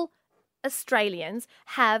all Australians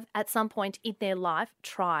have at some point in their life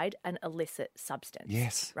tried an illicit substance.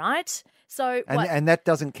 Yes. Right? So And that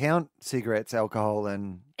doesn't count cigarettes, alcohol,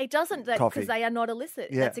 and it doesn't, coffee. because they are not illicit.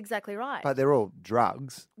 Yeah. That's exactly right. But they're all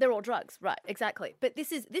drugs. They're all drugs, right? Exactly. But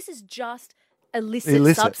this is just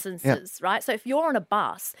illicit substances, right? So if you're on a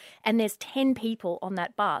bus and there's 10 people on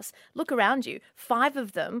that bus, look around you. 5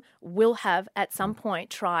 of them will have at some point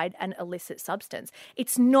tried an illicit substance.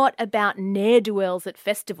 It's not about ne'er-do-wells at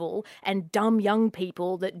festival and dumb young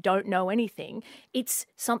people that don't know anything. It's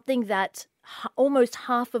something that almost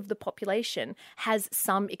half of the population has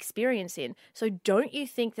some experience in. So don't you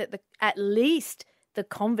think that at least the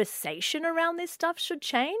conversation around this stuff should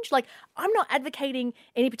change? Like, I'm not advocating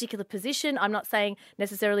any particular position. I'm not saying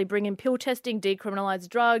necessarily bring in pill testing, decriminalize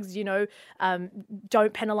drugs,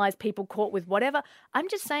 don't penalize people caught with whatever. I'm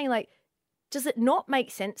just saying, like, does it not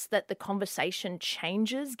make sense that the conversation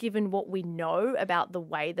changes given what we know about the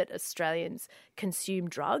way that Australians consume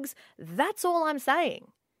drugs? That's all I'm saying,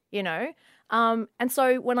 And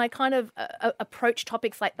so when I kind of approach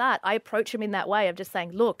topics like that, I approach them in that way of just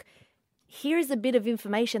saying, look, here's a bit of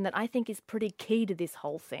information that I think is pretty key to this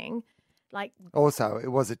whole thing. Like, also, it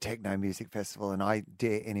was a techno music festival, and I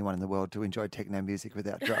dare anyone in the world to enjoy techno music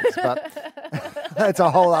without drugs. But that's a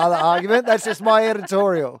whole other argument. That's just my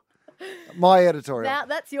editorial. Now,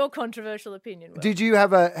 that's your controversial opinion, Will. Did you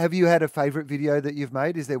have you had a favourite video that you've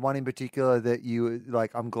made? Is there one in particular that you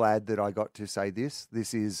like? I'm glad that I got to say this.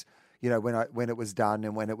 This is, when it was done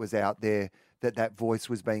and when it was out there, that voice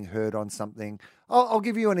was being heard on something. I'll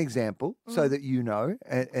give you an example so that you know,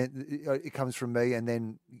 and it comes from me, and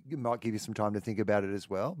then it might give you some time to think about it as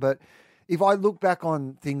well. But if I look back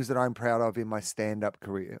on things that I'm proud of in my stand-up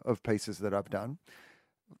career, of pieces that I've done,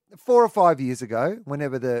 4 or 5 years ago,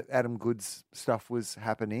 whenever the Adam Goodes stuff was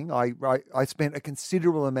happening, I spent a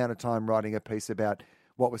considerable amount of time writing a piece about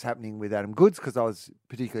what was happening with Adam Goodes, because I was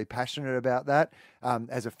particularly passionate about that.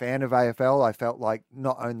 As a fan of AFL, I felt like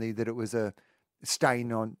not only that it was a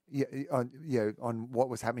stain on what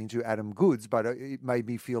was happening to Adam Goodes, but it made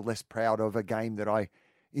me feel less proud of a game that I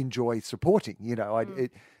enjoy supporting.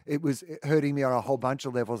 It was hurting me on a whole bunch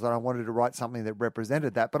of levels, and I wanted to write something that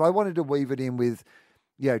represented that. But I wanted to weave it in with,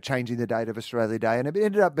 changing the date of Australia Day, and it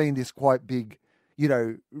ended up being this quite big,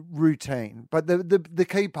 routine. But the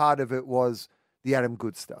key part of it was the Adam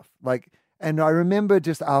Goodes stuff. And I remember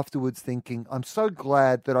just afterwards thinking, I'm so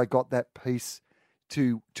glad that I got that piece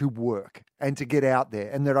to work and to get out there,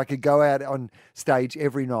 and that I could go out on stage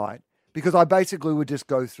every night, because I basically would just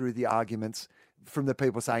go through the arguments from the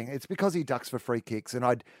people saying it's because he ducks for free kicks, and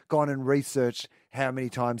I'd gone and researched how many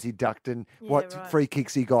times he ducked and what free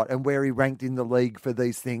kicks he got and where he ranked in the league for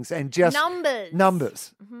these things, and just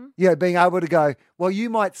numbers. Mm-hmm. Being able to go, well, you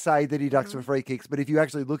might say that he ducks for free kicks, but if you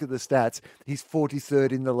actually look at the stats, he's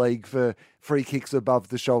 43rd in the league for free kicks above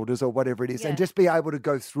the shoulders or whatever it is, and just be able to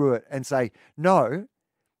go through it and say, no,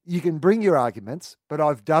 you can bring your arguments, but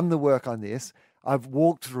I've done the work on this, I've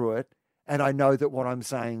walked through it, and I know that what I'm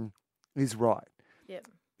saying is right. Yep.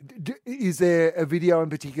 Is there a video in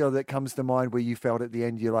particular that comes to mind where you felt at the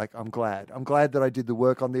end, you're like, I'm glad that I did the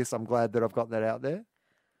work on this, I'm glad that I've got that out there?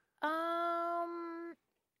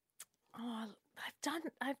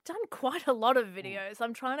 I've done quite a lot of videos.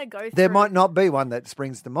 I'm trying to go through. There might not be one that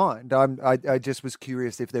springs to mind. I just was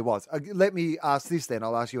curious if there was. Let me ask this then.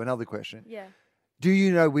 I'll ask you another question. Yeah. Do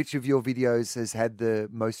you know which of your videos has had the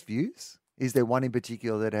most views? Is there one in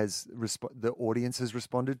particular that has the audience has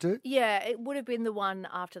responded to? Yeah, it would have been the one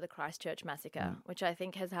after the Christchurch massacre, which I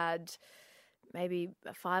think has had maybe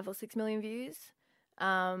 5 or 6 million views.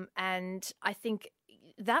 And I think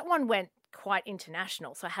that one went quite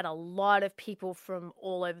international. So I had a lot of people from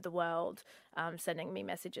all over the world sending me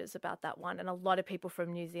messages about that one, and a lot of people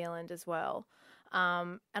from New Zealand as well.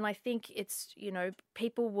 And I think it's,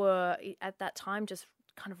 people were at that time just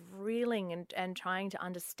kind of reeling and trying to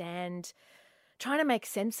understand, trying to make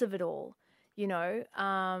sense of it all,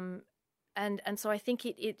 and so I think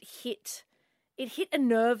it hit a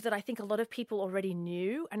nerve that I think a lot of people already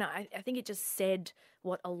knew, and I think it just said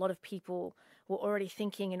what a lot of people were already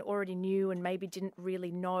thinking and already knew, and maybe didn't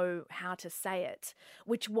really know how to say it,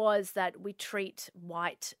 which was that we treat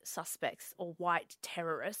white suspects or white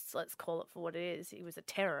terrorists, let's call it for what it is, he was a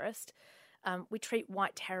terrorist, we treat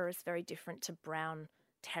white terrorists very different to brown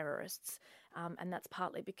terrorists, and that's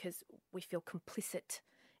partly because we feel complicit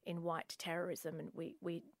in white terrorism, and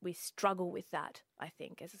we struggle with that, I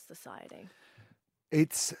think, as a society.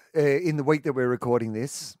 It's in the week that we're recording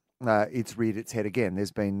this, it's reared its head again.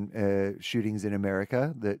 There's been shootings in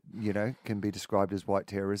America that, can be described as white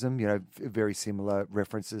terrorism, very similar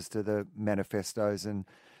references to the manifestos and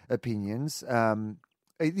opinions.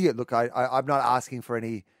 Look, I'm not asking for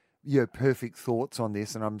any perfect thoughts on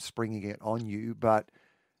this, and I'm springing it on you, but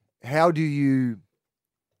how do you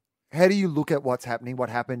look at what's happening, what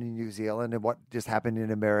happened in New Zealand and what just happened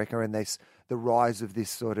in America, and the rise of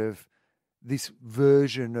this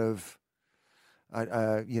version of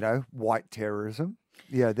white terrorism,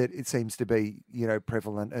 that it seems to be,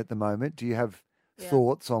 prevalent at the moment. Do you have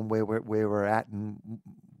thoughts on where we're at and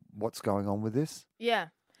what's going on with this? Yeah.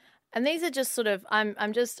 And these are just sort of, I'm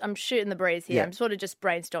shooting the breeze here. Yeah. I'm sort of just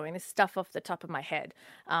brainstorming this stuff off the top of my head,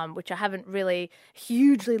 which I haven't really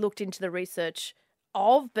hugely looked into the research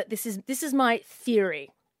of, but this is my theory.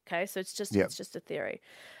 Okay, so it's just a theory.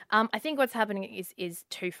 I think what's happening is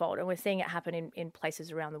twofold, and we're seeing it happen in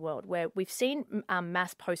places around the world where we've seen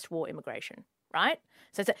mass post-war immigration, right?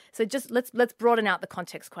 So just let's broaden out the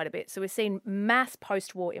context quite a bit. So we're seeing mass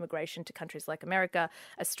post-war immigration to countries like America,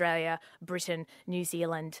 Australia, Britain, New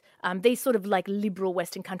Zealand, these sort of like liberal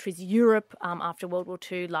Western countries. Europe, after World War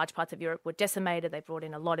II, large parts of Europe were decimated. They brought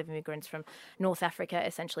in a lot of immigrants from North Africa,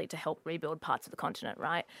 essentially to help rebuild parts of the continent,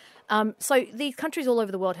 right? So these countries all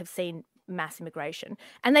over the world have seen mass immigration,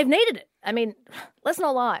 and they've needed it. I mean, let's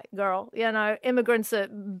not lie, girl. Immigrants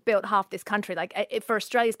built half this country. Like, for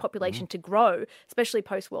Australia's population to grow, especially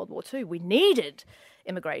post World War II, we needed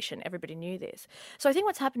immigration. Everybody knew this. So I think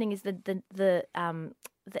what's happening is the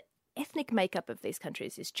ethnic makeup of these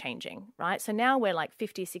countries is changing, right? So now we're like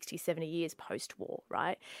 50, 60, 70 years post-war,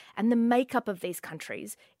 right? And the makeup of these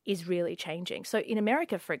countries is really changing. So in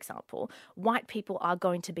America, for example, white people are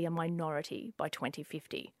going to be a minority by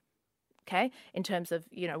 2050. Okay, in terms of,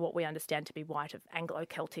 what we understand to be white of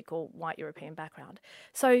Anglo-Celtic or white European background.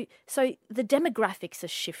 So the demographics are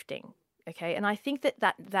shifting, okay? And I think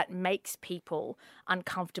that makes people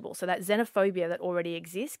uncomfortable. So that xenophobia that already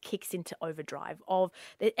exists kicks into overdrive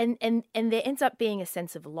and there ends up being a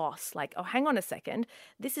sense of loss. Like, oh, hang on a second,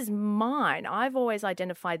 this is mine. I've always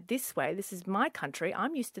identified this way. This is my country.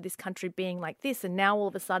 I'm used to this country being like this, and now all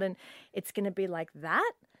of a sudden it's going to be like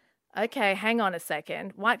that? Okay, hang on a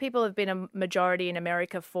second. White people have been a majority in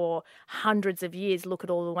America for hundreds of years. Look at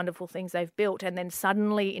all the wonderful things they've built. And then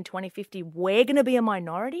suddenly in 2050, we're going to be a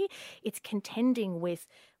minority? It's contending with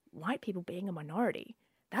white people being a minority.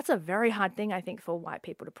 That's a very hard thing, I think, for white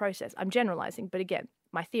people to process. I'm generalizing, but again,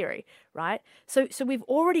 my theory, right? So we've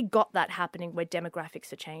already got that happening where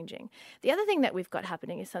demographics are changing. The other thing that we've got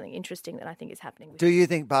happening is something interesting that I think is happening. Do you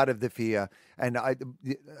think part of the fear, and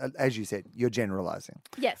as you said, you're generalizing.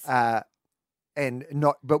 Yes. But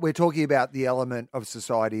we're talking about the element of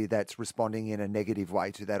society that's responding in a negative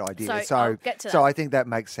way to that idea. So I'll get to that. So I think that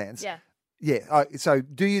makes sense. Yeah. Yeah. So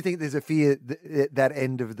do you think there's a fear that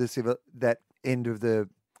end of the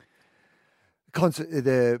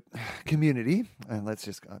community, and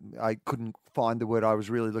I couldn't find the word I was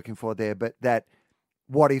really looking for there, but that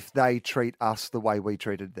what if they treat us the way we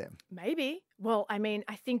treated them? Maybe. Well, I mean,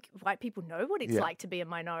 I think white people know what it's like to be a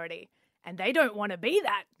minority, and they don't want to be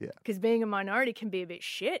that. Yeah. Because being a minority can be a bit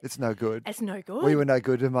shit. It's no good. It's no good. We were no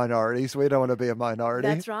good to minorities. We don't want to be a minority.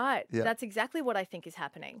 That's right. Yeah. That's exactly what I think is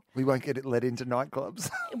happening. We won't get let into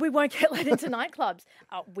nightclubs. We won't get let into nightclubs.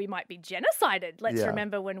 We might be genocided. Let's Yeah.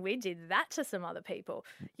 remember when we did that to some other people,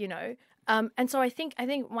 And so I think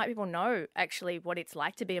white people know actually what it's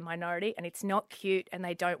like to be a minority, and it's not cute, and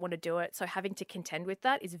they don't want to do it. So having to contend with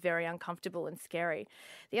that is very uncomfortable and scary.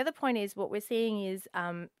 The other point is what we're seeing is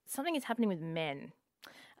something is happening with men.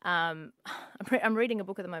 I'm reading a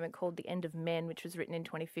book at the moment called The End of Men, which was written in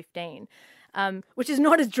 2015, which is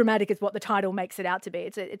not as dramatic as what the title makes it out to be.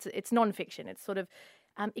 It's nonfiction. It's sort of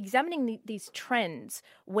examining these trends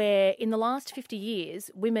where in the last 50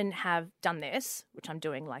 years, women have done this, which I'm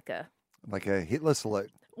doing like a Hitler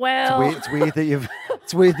salute. Well, it's weird that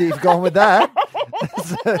you've gone with that.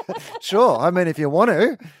 Sure, I mean, if you want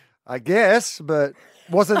to, I guess, but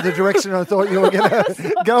wasn't the direction I thought you were going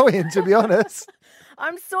to go in, to be honest.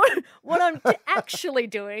 I'm what I'm actually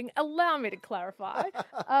doing, allow me to clarify,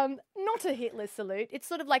 not a Hitler salute. It's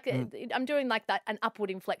sort of like, I'm doing like that, an upward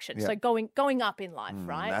inflection. Yeah. So going up in life,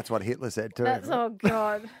 right? That's what Hitler said too. Oh,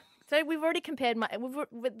 God. So we've already compared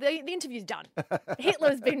the interview's done.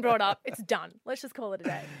 Hitler's been brought up. It's done. Let's just call it a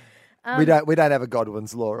day. We don't have a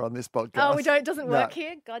Godwin's law on this podcast. Oh, we don't. It doesn't work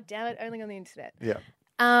here. God damn it! Only on the internet. Yeah.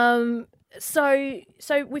 So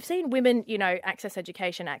we've seen women, access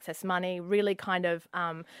education, access money, really kind of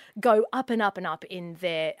go up and up and up in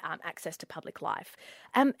their access to public life.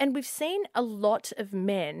 And we've seen a lot of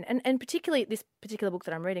men, and particularly this particular book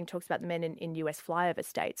that I'm reading talks about the men in US flyover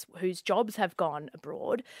states whose jobs have gone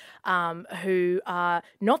abroad, who are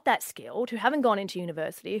not that skilled, who haven't gone into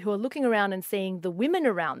university, who are looking around and seeing the women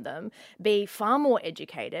around them be far more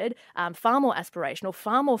educated, far more aspirational,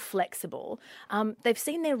 far more flexible. They've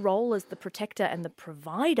seen their role as the protector and the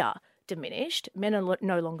provider diminished. Men are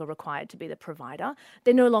no longer required to be the provider.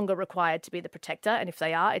 They're no longer required to be the protector. And if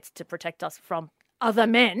they are, it's to protect us from other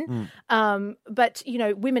men. But,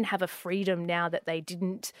 women have a freedom now that they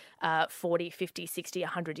didn't 40, 50, 60,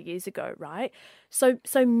 100 years ago, right? So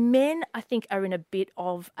men, I think, are in a bit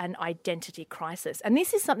of an identity crisis. And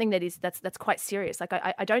this is something that's quite serious. Like,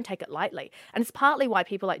 I don't take it lightly. And it's partly why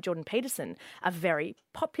people like Jordan Peterson are very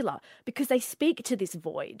popular, because they speak to this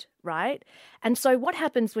void, right? And so what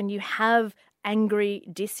happens when you have angry,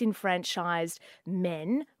 disenfranchised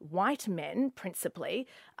men, white men principally,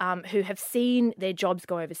 who have seen their jobs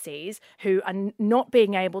go overseas, who are not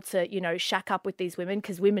being able to, shack up with these women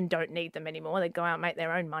because women don't need them anymore. They go out and make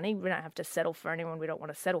their own money. We don't have to settle for anyone we don't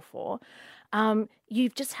want to settle for. You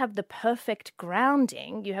just have the perfect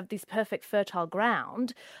grounding. You have this perfect fertile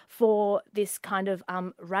ground for this kind of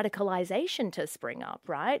radicalization to spring up,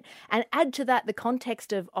 right? And add to that the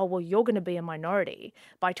context of, you're going to be a minority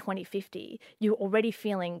by 2050. You're already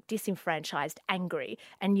feeling disenfranchised, angry,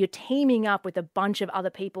 and you're teaming up with a bunch of other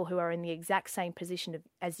people who are in the exact same position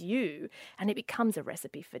as you, and it becomes a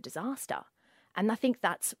recipe for disaster. And I think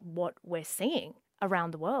that's what we're seeing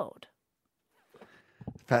around the world.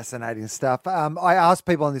 Fascinating stuff. I asked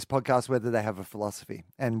people on this podcast whether they have a philosophy,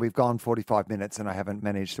 and we've gone 45 minutes and I haven't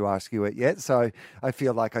managed to ask you it yet. So I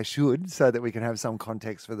feel like I should, so that we can have some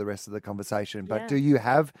context for the rest of the conversation. But do you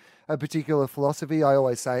have a particular philosophy? I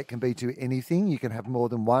always say it can be to anything. You can have more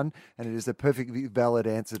than one, and it is a perfectly valid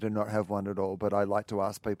answer to not have one at all. But I like to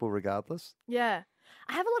ask people regardless. Yeah.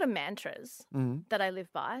 I have a lot of mantras that I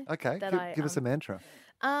live by. Okay. Give us a mantra.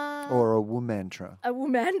 Or a womantra. A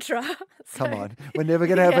womantra. Come on. We're never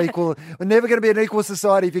going to have equal. We're never going to be an equal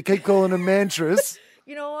society if you keep calling them mantras.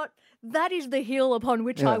 You know what? That is the hill upon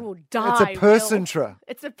which I will die. It's a person-tra.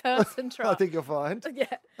 It's a person-tra. I think you'll find.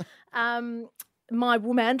 Yeah. My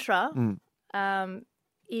womantra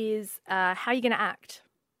is how are you going to act?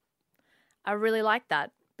 I really like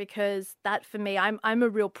that, because that, for me, I'm a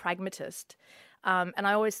real pragmatist. And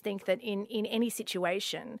I always think that in any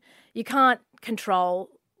situation, you can't control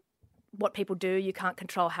what people do. You can't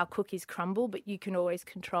control how cookies crumble, but you can always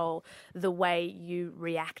control the way you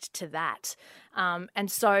react to that.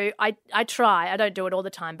 And so I try. I don't do it all the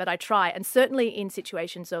time, but I try. And certainly in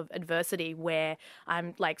situations of adversity where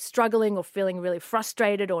I'm like struggling or feeling really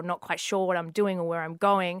frustrated or not quite sure what I'm doing or where I'm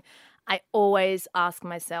going, I always ask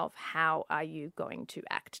myself, how are you going to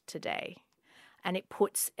act today? And it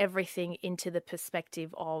puts everything into the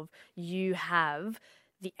perspective of, you have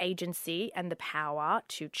the agency and the power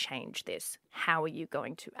to change this. How are you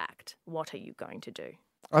going to act? What are you going to do?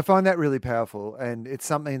 I find that really powerful, and it's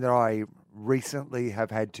something that I recently have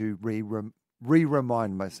had to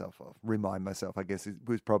remind myself of. Remind myself, I guess, it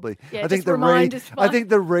was probably. Yeah, I think the remind is fine. I think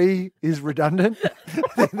the re is redundant.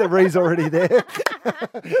 I think the re's already there.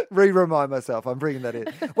 Remind myself. I'm bringing that in.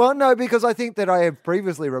 Well, no, because I think that I have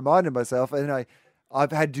previously reminded myself, and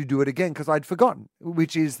I've had to do it again because I'd forgotten,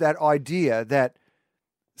 which is that idea that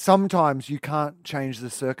sometimes you can't change the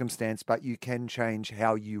circumstance, but you can change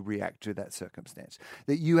how you react to that circumstance.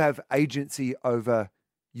 That you have agency over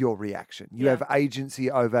your reaction. You have agency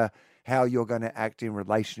over how you're going to act in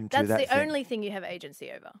relation to that That's the thing. only thing you have agency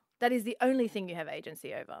over. That is the only thing you have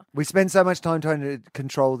agency over. We spend so much time trying to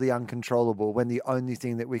control the uncontrollable when the only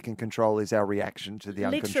thing that we can control is our reaction to the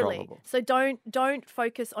uncontrollable. So don't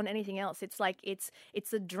focus on anything else. It's like it's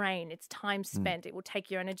a drain. It's time spent. It will take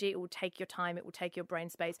your energy. It will take your time. It will take your brain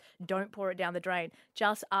space. Don't pour it down the drain.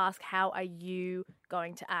 Just ask, how are you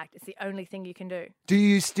going to act? It's the only thing you can do. Do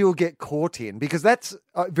you still get caught in? Because that's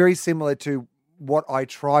very similar to what I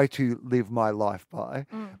try to live my life by.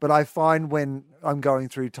 But I find when I'm going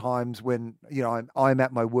through times when, I'm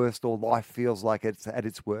at my worst, or life feels like it's at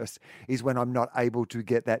its worst, is when I'm not able to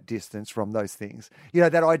get that distance from those things.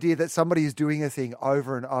 That idea that somebody is doing a thing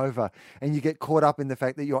over and over, and you get caught up in the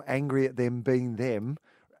fact that you're angry at them being them,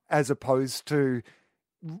 as opposed to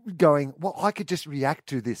going, well, I could just react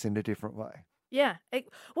to this in a different way. Yeah.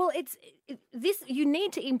 This. You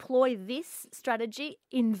need to employ this strategy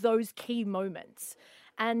in those key moments.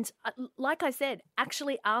 And like I said,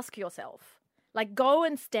 actually ask yourself. Like, go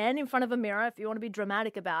and stand in front of a mirror if you want to be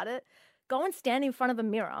dramatic about it. go and stand in front of a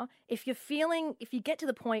mirror if you get to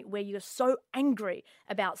the point where you're so angry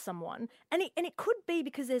about someone, and it could be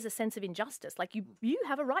because there's a sense of injustice. Like you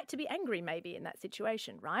have a right to be angry maybe in that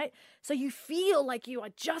situation, right? So you feel like you are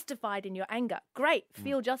justified in your anger. Great,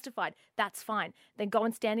 feel justified. That's fine. Then go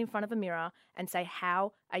and stand in front of a mirror and say,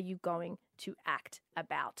 how are you going to act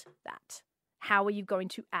about that? How are you going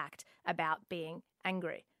to act about being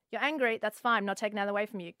angry? You're angry, that's fine. I'm not taking that away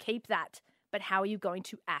from you. Keep that. But how are you going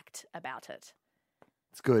to act about it?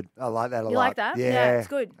 It's good. I like that a lot. You like that? Yeah, Yeah, it's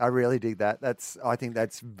good. I really dig that. I think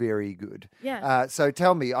that's very good. Yeah. So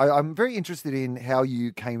tell me, I'm very interested in how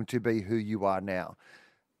you came to be who you are now.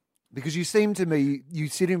 Because you seem to me, you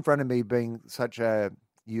sit in front of me being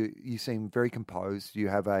you seem very composed. You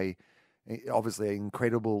have obviously an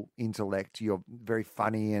incredible intellect. You're very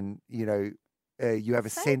funny and, you have a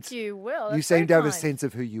sense. Thank you, Will. You seem to have a sense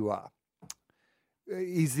of who you are.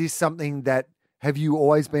 Is this something that, have you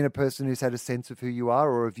always been a person who's had a sense of who you are,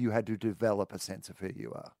 or have you had to develop a sense of who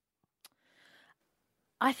you are?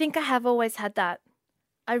 I think I have always had that.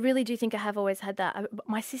 I really do think I have always had that.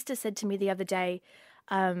 My sister said to me the other day,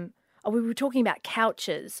 we were talking about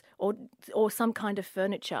couches or some kind of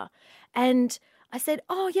furniture, and I said,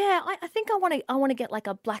 "Oh yeah, I think I want to get like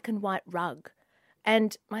a black and white rug,"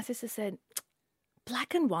 and my sister said,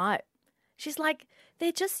 "Black and white." She's like,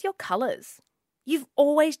 "They're just your colours. You've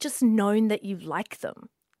always just known that you like them."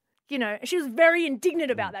 She was very indignant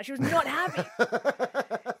about that. She was not happy.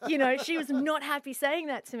 She was not happy saying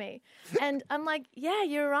that to me. And I'm like, yeah,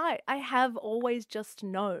 you're right. I have always just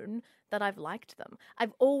known that I've liked them.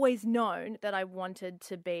 I've always known that I wanted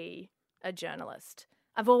to be a journalist.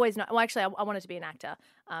 I've always known. Well, actually, I wanted to be an actor.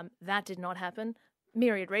 That did not happen.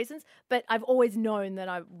 Myriad reasons. But I've always known that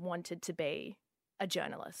I wanted to be a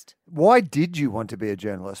journalist. Why did you want to be a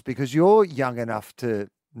journalist? Because you're young enough to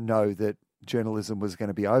know that journalism was going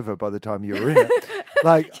to be over by the time you were in it.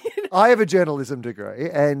 Like, I have a journalism degree,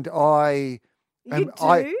 and I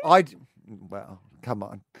well, come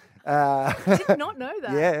on. Did not know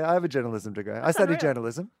that. Yeah, I have a journalism degree. I studied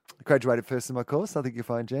journalism. Graduated first in my course. I think you're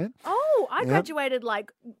fine, Jan. Oh, I graduated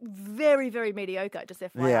like very, very mediocre, just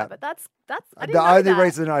FYI. Yeah. But that's I didn't the know only that.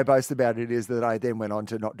 reason I boast about it is that I then went on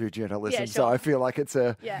to not do journalism. Yeah, So sure. I feel like it's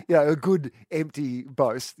a good empty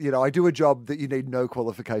boast. I do a job that you need no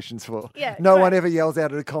qualifications for. Yeah, no right. one ever yells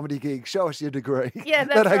out at a comedy gig, show us your degree. Yeah,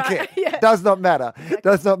 that's They don't right. care. Yeah. Does not matter.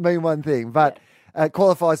 Does not mean one thing. But it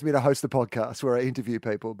qualifies me to host a podcast where I interview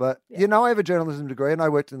people. But, I have a journalism degree, and I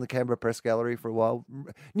worked in the Canberra Press Gallery for a while.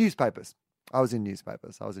 Newspapers. I was in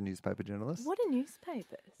newspapers. I was a newspaper journalist. What are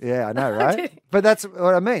newspapers? Yeah, I know, right? But that's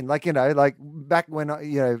what I mean. Like, back when,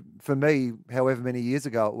 for me, however many years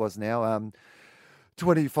ago it was now,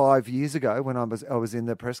 25 years ago when I was in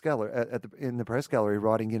the press gallery, in the press gallery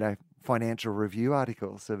writing, financial review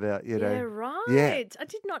articles about, Yeah, right. Yeah. I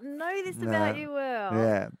did not know this about you, Will.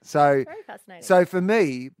 Yeah. So, Very fascinating. so for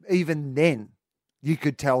me, even then, you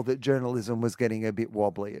could tell that journalism was getting a bit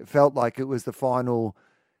wobbly. It felt like it was the final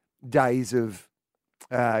days of,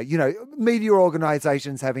 media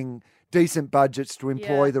organisations having decent budgets to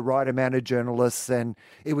employ the right amount of journalists. And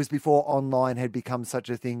it was before online had become such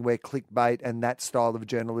a thing where clickbait and that style of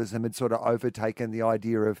journalism had sort of overtaken the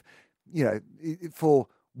idea of, for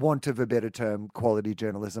want of a better term, quality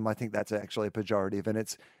journalism. I think that's actually a pejorative, and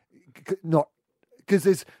it's not, because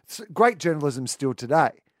there's great journalism still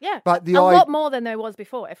today. Yeah, but a lot more than there was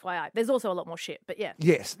before, FYI. There's also a lot more shit, but yeah.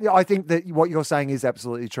 Yes, I think that what you're saying is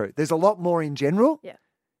absolutely true. There's a lot more in general. Yeah.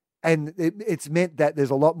 And it's meant that there's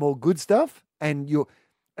a lot more good stuff, and your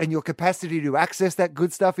capacity to access that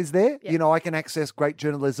good stuff is there. Yeah. I can access great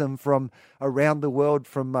journalism from around the world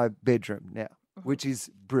from my bedroom now, which is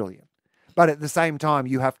brilliant. But at the same time,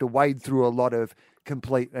 you have to wade through a lot of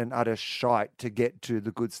complete and utter shite to get to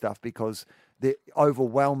the good stuff, because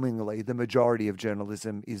overwhelmingly the majority of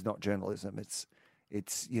journalism is not journalism. It's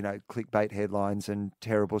clickbait headlines and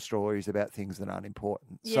terrible stories about things that aren't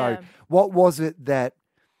important. Yeah. So what was it that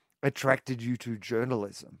attracted you to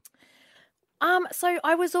journalism? So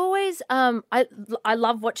I was always I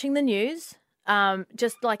love watching the news.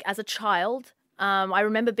 Just like as a child. I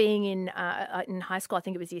remember being in high school, I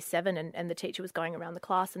think it was year 7, and the teacher was going around the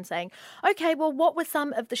class and saying, okay, well, what were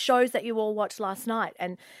some of the shows that you all watched last night?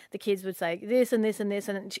 And the kids would say this and this and this.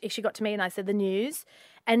 And she got to me and I said, the news.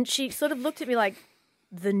 And she sort of looked at me like,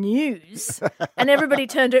 the news? And everybody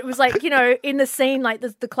turned. It was like, in the scene, like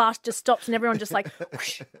the class just stops and everyone just like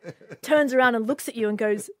whoosh, turns around and looks at you and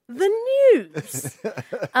goes, the news.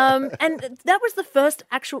 And that was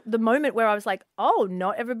the moment where I was like, oh,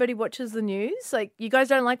 not everybody watches the news. Like, you guys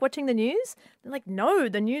don't like watching the news? They're like, no,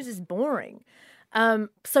 the news is boring.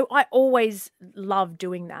 So I always loved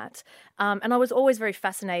doing that. And I was always very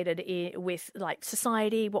fascinated with like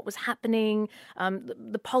society, what was happening,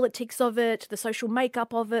 the politics of it, the social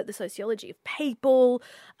makeup of it, the sociology of people,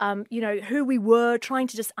 who we were, trying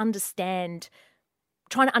to understand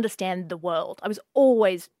the world. I was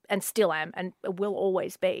always, and still am, and will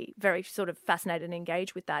always be, very sort of fascinated and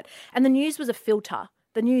engaged with that. And the news was a filter.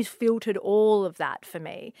 The news filtered all of that for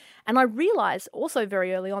me. And I realized also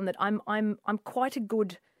very early on that I'm quite a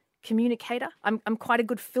good communicator. I'm quite a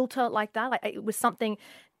good filter like that. Like it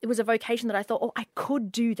was a vocation that I thought, I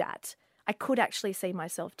could do that. I could actually see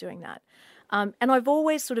myself doing that. And I've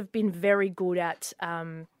always sort of been very good at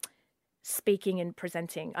speaking and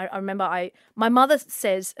presenting. I remember my mother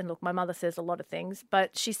says, and look, my mother says a lot of things,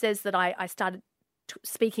 but she says that I started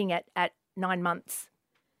speaking at 9 months,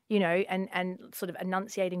 and sort of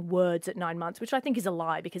enunciating words at 9 months, which I think is a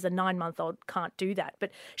lie because a 9-month-old can't do that.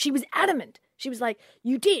 But she was adamant. She was like,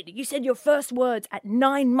 you said your first words at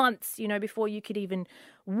 9 months, before you could even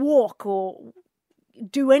walk or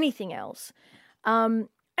do anything else.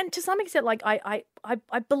 And to some extent, like I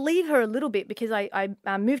believe her a little bit because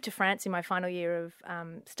I moved to France in my final year of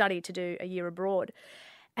study to do a year abroad.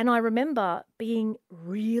 And I remember being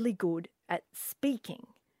really good at speaking,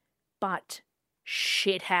 but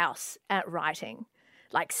shithouse at writing.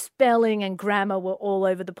 Like spelling and grammar were all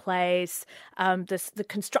over the place. The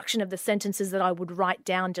construction of the sentences that I would write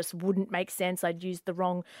down just wouldn't make sense. I'd use the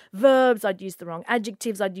wrong verbs. I'd use the wrong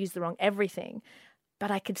adjectives. I'd use the wrong everything. But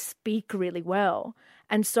I could speak really well.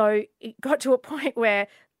 And so it got to a point where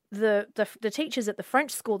the teachers at the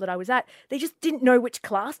French school that I was at, they just didn't know which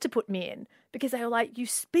class to put me in because they were like, you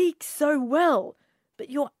speak so well, but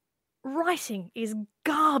your writing is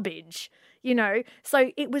garbage,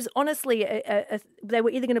 So it was honestly, they were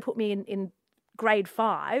either going to put me in grade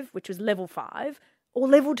 5, which was level 5, or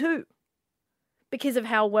level 2 because of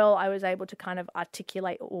how well I was able to kind of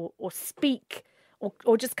articulate or speak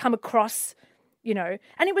or just come across, and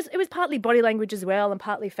it was partly body language as well and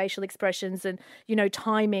partly facial expressions and,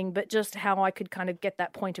 timing, but just how I could kind of get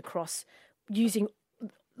that point across using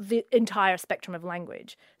the entire spectrum of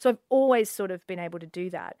language. So I've always sort of been able to do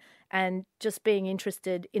that and just being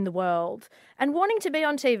interested in the world and wanting to be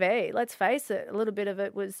on TV. Let's face it, a little bit of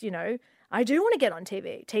it was, I do want to get on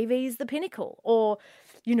TV. TV is the pinnacle. Or,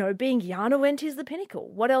 being Jana Wendt is the pinnacle.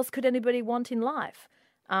 What else could anybody want in life?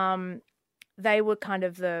 They were kind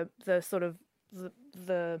of the sort of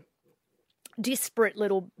the disparate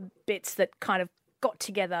little bits that kind of got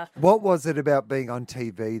together. What was it about being on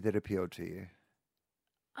TV that appealed to you?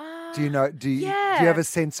 Do you know? Do you have a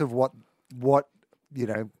sense of what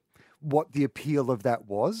the appeal of that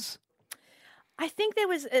was? I think there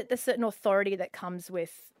was a certain authority that comes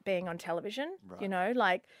with being on television. Right.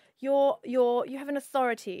 Like you have an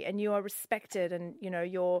authority and you are respected, and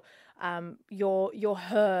you're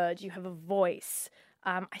heard. You have a voice.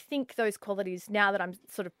 I think those qualities, now that I'm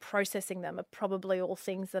sort of processing them, are probably all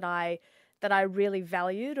things that I really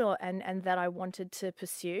valued and that I wanted to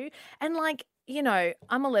pursue. And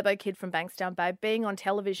I'm a Lebo kid from Bankstown, babe. Being on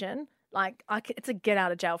television, it's a get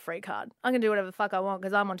out of jail free card. I can do whatever the fuck I want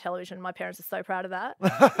because I'm on television. My parents are so proud of that.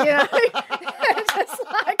 It's just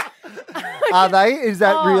are they? Is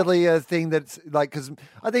that really a thing that's because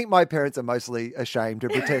I think my parents are mostly ashamed to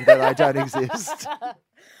pretend that I don't exist.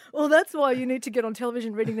 Well, that's why you need to get on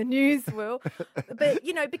television reading the news, Will. But,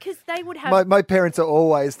 because they would have... My parents are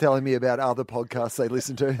always telling me about other podcasts they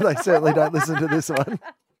listen to. They certainly don't listen to this one.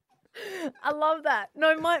 I love that.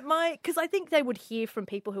 No, because I think they would hear from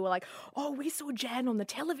people who were like, oh, we saw Jan on the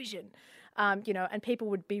television, and people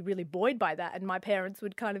would be really buoyed by that. And my parents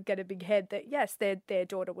would kind of get a big head that, yes, their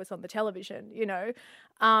daughter was on the television,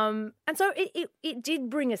 And so it did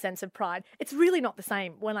bring a sense of pride. It's really not the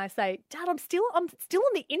same when I say, Dad, I'm still on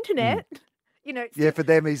the internet. For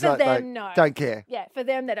them, he's like, no. Don't care. Yeah, for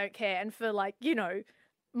them, they don't care. And for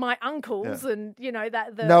my uncles and,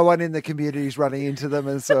 no one in the community is running into them.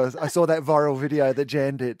 And so I saw that viral video that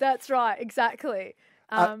Jan did. That's right. Exactly.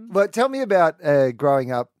 But tell me about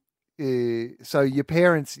growing up. So your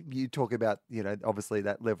parents, you talk about, obviously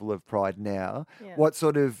that level of pride now. Yeah. What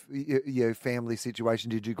sort of family situation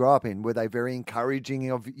did you grow up in? Were they very encouraging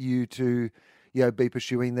of you to, be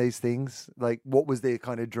pursuing these things? Like, what was their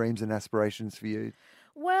kind of dreams and aspirations for you?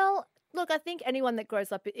 Well, look, I think anyone that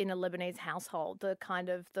grows up in a Lebanese household, the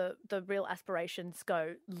real aspirations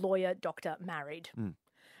go lawyer, doctor, married.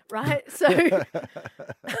 right? So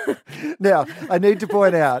Now, I need to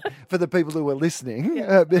point out for the people who are listening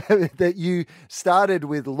that you started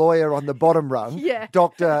with lawyer on the bottom rung, Yeah.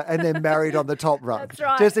 doctor, and then married on the top rung. That's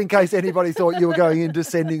right. Just in case anybody thought you were going in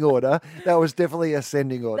descending order, that was definitely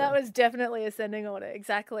ascending order. that was definitely ascending order,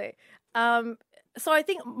 exactly. So I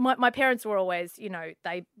think my parents were always,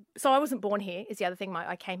 so I wasn't born here is the other thing.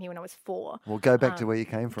 I came here when I was 4. We'll go back to where you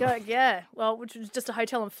came from. Which was just a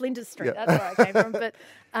hotel on Flinders Street. Yeah. That's where I came from. But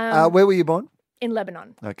Where were you born? in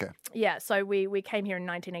Lebanon. Okay. Yeah, so we came here in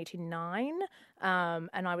 1989,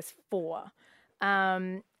 and I was 4.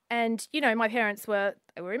 And, my parents were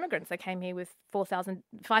immigrants. They came here with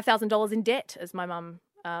 $5,000 in debt, as my mum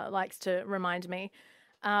likes to remind me.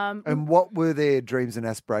 And what were their dreams and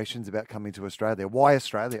aspirations about coming to Australia? Why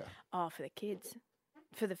Australia? Oh, for the kids,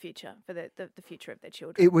 for the future, for the future of their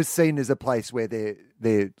children. It was seen as a place where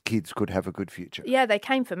their kids could have a good future. Yeah, they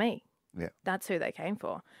came for me. Yeah, that's who they came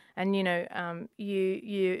for. And you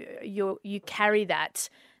carry that.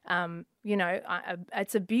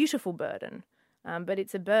 It's a beautiful burden, but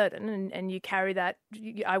it's a burden, and you carry that.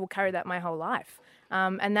 I will carry that my whole life,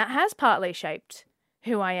 and that has partly shaped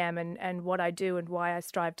who I am and what I do and why I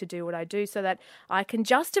strive to do what I do, so that I can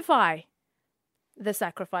justify the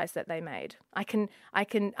sacrifice that they made. I can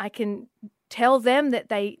tell them that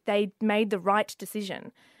they made the right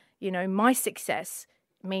decision. My success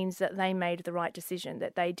means that they made the right decision,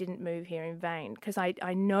 that they didn't move here in vain. Because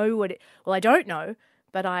I know I don't know,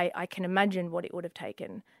 but I can imagine what it would have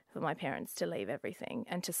taken for my parents to leave everything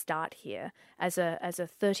and to start here as a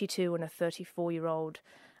 32 and a 34-year-old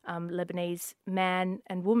Lebanese man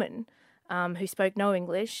and woman who spoke no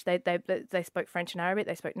English. They spoke French and Arabic.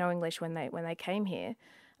 They spoke no English when they came here.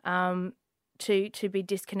 To be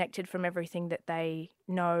disconnected from everything that they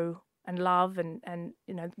know and love, and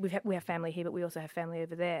we have family here, but we also have family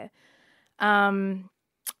over there.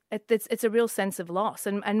 It's a real sense of loss,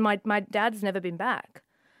 and my dad's never been back.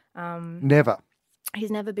 Never. He's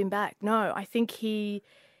never been back. No, I think he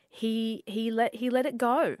let it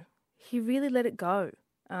go. He really let it go.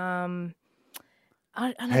 Have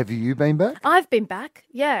you been back? I've been back.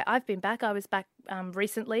 Yeah, I've been back. I was back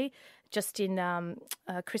recently, just in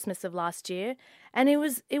Christmas of last year, and it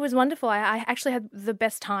was wonderful. I actually had the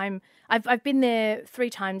best time. I've been there 3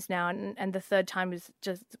 times now, and the third time was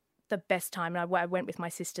just the best time. And I went with my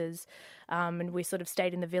sisters, and we sort of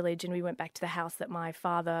stayed in the village, and we went back to the house that my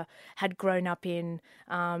father had grown up in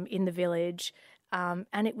the village.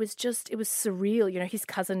 And it was surreal. His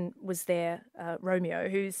cousin was there, Romeo,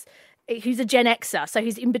 who's a Gen Xer, so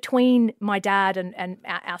he's in between my dad and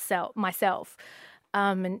myself.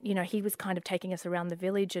 And he was kind of taking us around the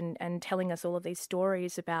village and telling us all of these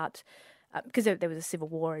stories about, because there was a civil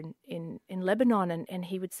war in Lebanon, and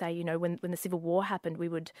he would say, when the civil war happened,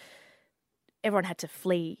 everyone had to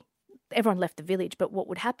flee. Everyone left the village, but what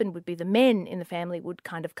would happen would be the men in the family would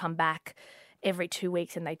kind of come back every 2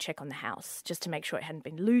 weeks, and they'd check on the house just to make sure it hadn't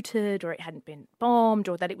been looted or it hadn't been bombed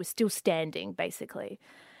or that it was still standing, basically.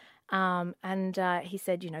 And he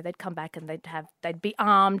said, they'd come back and they'd be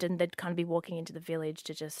armed, and they'd kind of be walking into the village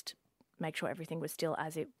to just make sure everything was still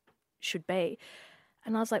as it should be.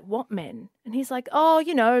 And I was like, what men? And he's like, oh,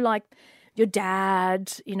 like your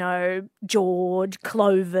dad, George,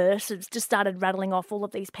 Clovis. It's just started rattling off all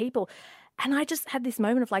of these people. And I just had this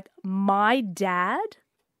moment of like, my dad?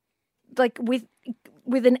 Like with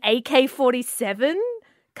an AK-47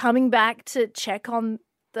 coming back to check on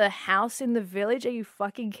the house in the village? Are you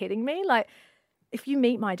fucking kidding me? Like, if you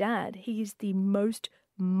meet my dad, he is the most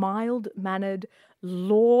mild-mannered,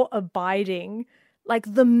 law-abiding.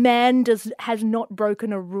 Like, the man has not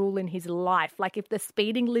broken a rule in his life. Like, if the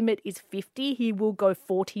speeding limit is 50, he will go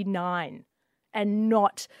 49 and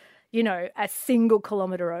not, a single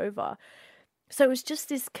kilometre over. So it was just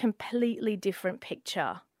this completely different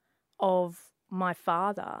picture of my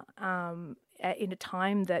father in a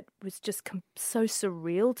time that was just so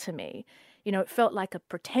surreal to me. It felt like a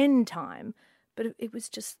pretend time, but it was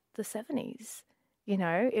just the 70s.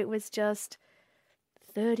 It was just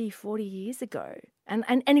 30, 40 years ago.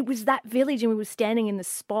 And it was that village, and we were standing in the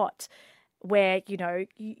spot where,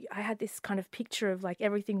 I had this kind of picture of like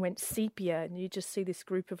everything went sepia, and you just see this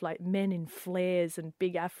group of like men in flares and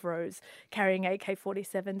big afros carrying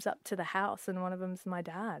AK-47s up to the house, and one of them's my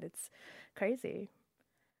dad. It's crazy.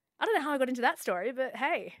 I don't know how I got into that story, but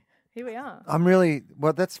hey, here we are.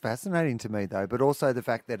 That's fascinating to me though, but also the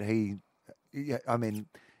fact that maybe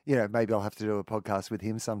I'll have to do a podcast with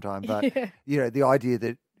him sometime, but the idea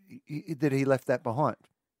that he left that behind.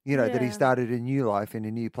 That he started a new life in a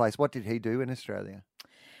new place. What did he do in Australia?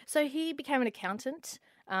 So he became an accountant.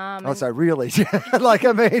 So really? Like,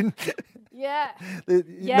 I mean...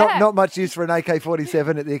 Yeah. Not much use for an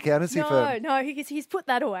AK-47 at the accountancy firm. No, he's put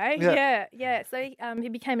that away. Yeah. So he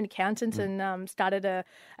became an accountant and started a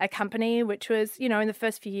company, which was, in the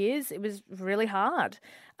first few years, it was really hard.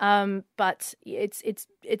 But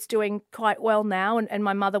it's doing quite well now. And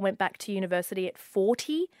my mother went back to university at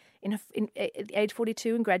 40. At age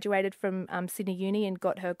 42 and graduated from Sydney Uni and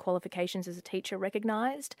got her qualifications as a teacher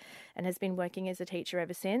recognised and has been working as a teacher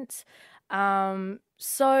ever since.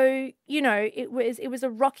 So, it was a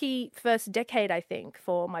rocky first decade, I think,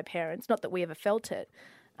 for my parents. Not that we ever felt it.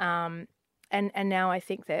 And now I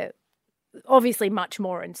think they're obviously much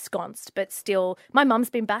more ensconced, but still, my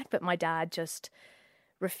mum's been back, but my dad just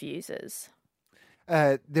refuses.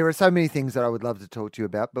 There are so many things that I would love to talk to you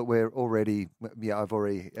about, but I've already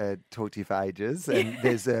talked to you for ages, and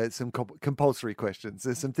there's some compulsory questions.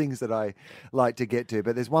 There's some things that I like to get to,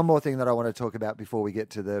 but there's one more thing that I want to talk about before we get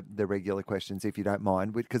to the regular questions, if you don't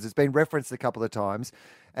mind, because it's been referenced a couple of times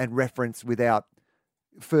and referenced without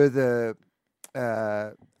further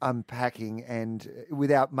unpacking and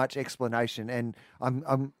without much explanation. And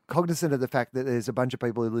I'm cognizant of the fact that there's a bunch of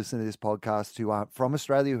people who listen to this podcast who aren't from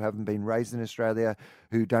Australia, who haven't been raised in Australia,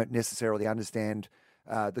 who don't necessarily understand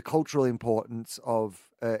the cultural importance of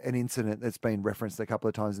an incident that's been referenced a couple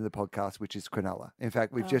of times in the podcast, which is Cronulla. In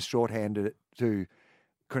fact, we've just shorthanded it to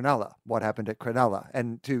Cronulla, what happened at Cronulla.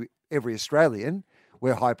 And to every Australian,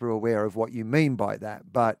 we're hyper aware of what you mean by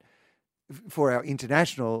that. But for our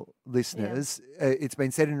international listeners, it's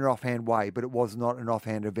been said in an offhand way, but it was not an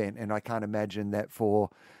offhand event. And I can't imagine that for,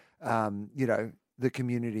 the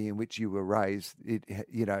community in which you were raised, it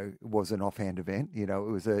was an offhand event. It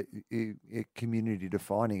was a community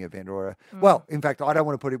defining event well, in fact, I don't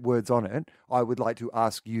want to put words on it. I would like to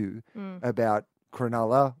ask you about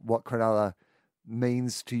Cronulla, what Cronulla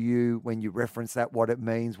means to you when you reference that, what it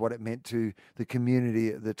means, what it meant to the community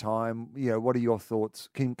at the time. What are your thoughts?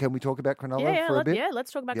 Can we talk about Cronulla for a bit? Yeah,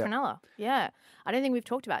 let's talk about Cronulla. Yeah. I don't think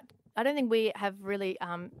we have really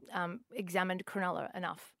examined Cronulla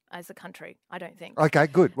enough as a country, I don't think. Okay,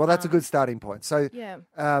 good. Well, that's a good starting point. So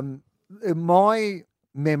my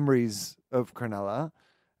memories of Cronulla,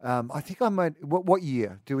 I think I might, what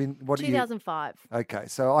year? 2005. Okay,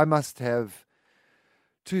 so I must have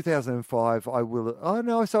 2005.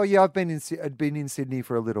 I've been in Sydney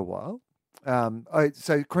for a little while.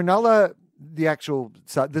 So Cronulla,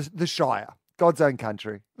 the Shire, God's own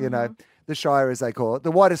country, the Shire as they call it,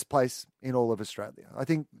 the whitest place in all of Australia. I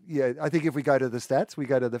think if we go to the stats, we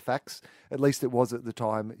go to the facts, at least it was at the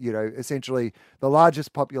time, essentially the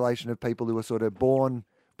largest population of people who were sort of born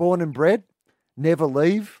and bred, never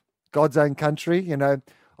leave, God's own country,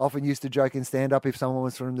 Often used to joke in stand-up, if someone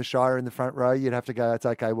was from the Shire in the front row, you'd have to go, it's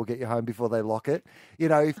okay, we'll get you home before they lock it.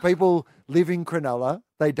 If people live in Cronulla,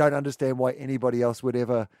 they don't understand why anybody else would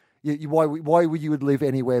ever, why would you would live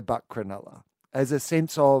anywhere but Cronulla. As a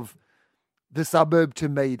sense of the suburb, to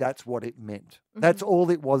me, that's what it meant. Mm-hmm. That's all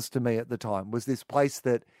it was to me at the time, was this place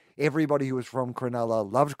that everybody who was from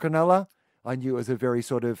Cronulla loved Cronulla. I knew it was a very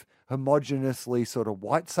sort of homogeneously sort of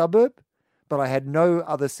white suburb, but I had no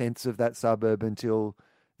other sense of that suburb until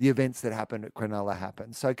the events that happened at Cronulla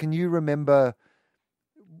happened. So can you remember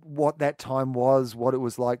what that time was, what it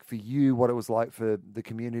was like for you, what it was like for the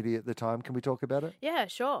community at the time? Can we talk about it? Yeah,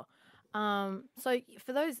 sure. So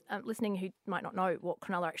for those listening who might not know what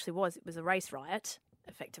Cronulla actually was, it was a race riot,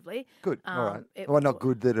 effectively. Good. All right. Not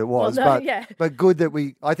good that it was, but good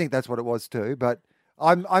that I think that's what it was too. But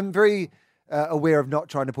I'm very aware of not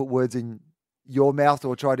trying to put words in your mouth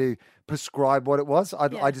or try to prescribe what it was.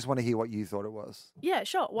 I just want to hear what you thought it was. Yeah,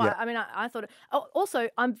 sure. Well, I mean, I thought also,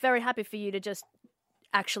 I'm very happy for you to just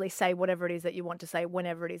actually say whatever it is that you want to say,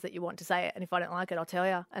 whenever it is that you want to say it. And if I don't like it, I'll tell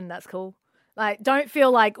you, and that's cool. Like, don't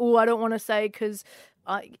feel like, oh, I don't want to say because,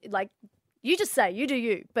 you just say, you do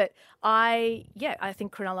you. But I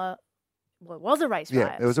think Cronulla, it was a race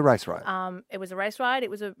riot. Yeah, it was a race riot. It was a race riot. It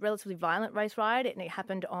was a relatively violent race riot, and it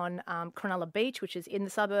happened on Cronulla Beach, which is in the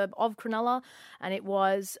suburb of Cronulla. And it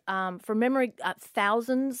was, from memory,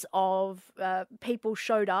 thousands of people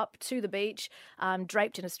showed up to the beach,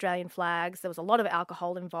 draped in Australian flags. There was a lot of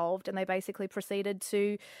alcohol involved, and they basically proceeded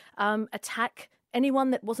to attack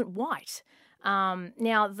anyone that wasn't white.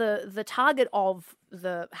 Now, the target of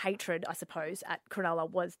the hatred, I suppose, at Cronulla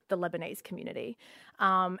was the Lebanese community.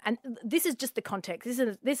 And this is just the context.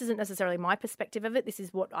 This isn't necessarily my perspective of it. This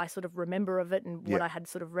is what I sort of remember of it and what I had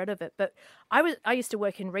sort of read of it. But I used to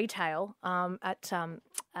work in retail at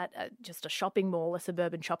just a shopping mall, a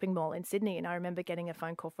suburban shopping mall in Sydney. And I remember getting a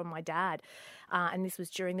phone call from my dad. And this was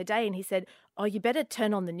during the day. And he said, "Oh, you better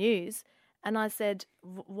turn on the news." And I said,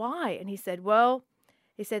 "Why?" And he said, "Well,"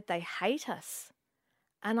 he said, "they hate us."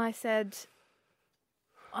 And I said,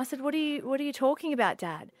 what are you talking about,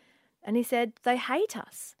 Dad? And he said, they hate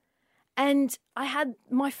us. And I had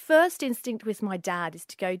my first instinct with my dad is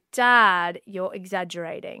to go, Dad, you're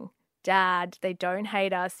exaggerating. Dad, they don't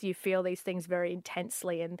hate us. You feel these things very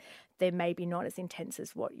intensely and they're maybe not as intense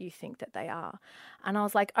as what you think that they are. And I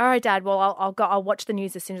was like, all right, Dad, well, I'll watch the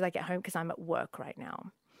news as soon as I get home because I'm at work right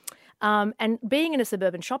now. And being in a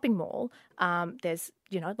suburban shopping mall, there's,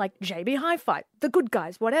 like JB Hi-Fi, The Good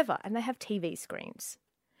Guys, whatever, and they have TV screens.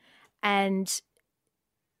 And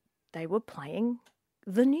they were playing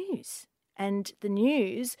the news. And the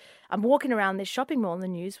news, I'm walking around this shopping mall and the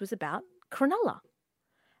news was about Cronulla.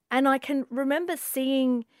 And I can remember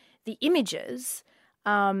seeing the images,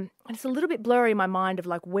 and it's a little bit blurry in my mind of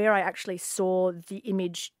like where I actually saw the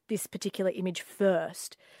image, this particular image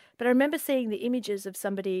first. But I remember seeing the images of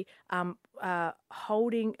somebody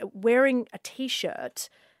wearing a T-shirt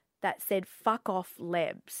that said "fuck off,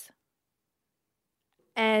 Lebs."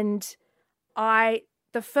 And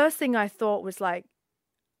the first thing I thought was like,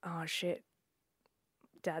 oh shit,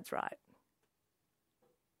 Dad's right.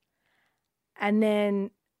 And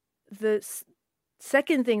then the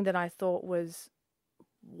second thing that I thought was,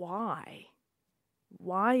 why?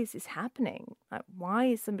 Why is this happening? Like, why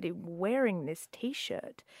is somebody wearing this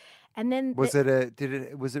T-shirt? And then was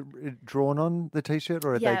it drawn on the T-shirt,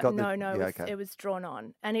 or had they got it was drawn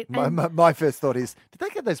on. And my first thought is, did they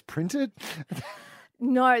get those printed?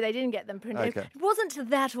 No, they didn't get them printed. Okay. It wasn't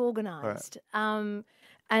that organised. Right.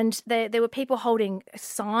 And there were people holding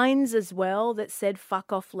signs as well that said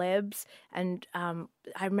 "fuck off, Lebs." And I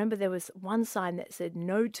remember there was one sign that said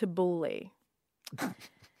 "no to bully."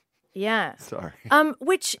 Yeah. Sorry.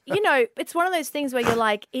 Which, it's one of those things where you're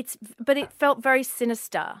like, but it felt very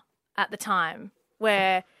sinister at the time,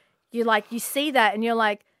 where you see that and you're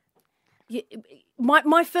like, my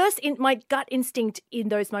gut instinct in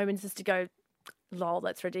those moments is to go, lol,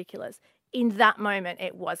 that's ridiculous. In that moment,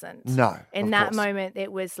 it wasn't. No. In that moment,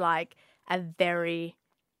 it was like it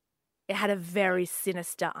had a very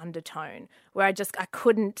sinister undertone where I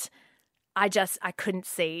couldn't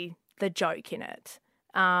see the joke in it.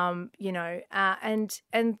 And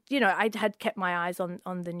I had kept my eyes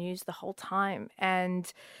on the news the whole time,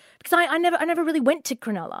 and because I never really went to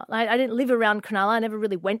Cronulla. I didn't live around Cronulla. I never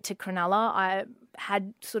really went to Cronulla. I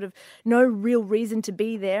had sort of no real reason to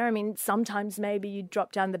be there. I mean, sometimes maybe you'd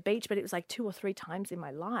drop down the beach, but it was like 2 or 3 times in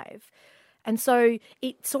my life. And so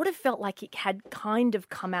it sort of felt like it had kind of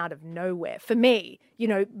come out of nowhere for me,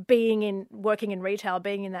 working in retail,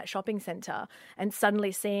 being in that shopping centre and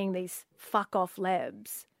suddenly seeing these "fuck off,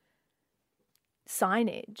 Lebs"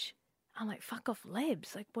 signage. I'm like, fuck off,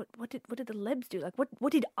 Lebs. Like, what did the Lebs do? Like,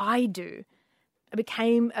 what did I do? It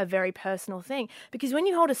became a very personal thing, because when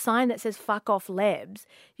you hold a sign that says "fuck off, Lebs,"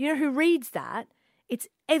 you know who reads that? It's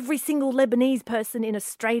every single Lebanese person in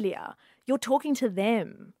Australia. You're talking to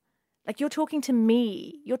them. Like, you're talking to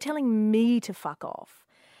me. You're telling me to fuck off.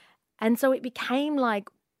 And so it became like,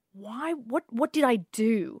 why? What did I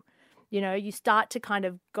do? You start to kind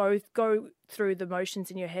of go through the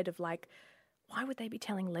motions in your head of like, why would they be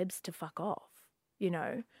telling Lebs to fuck off?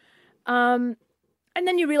 And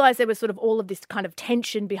then you realise there was sort of all of this kind of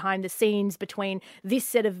tension behind the scenes between this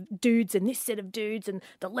set of dudes and this set of dudes, and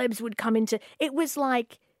the Lebs would come into it. Was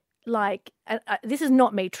like this is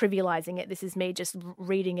not me trivialising it. This is me just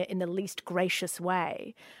reading it in the least gracious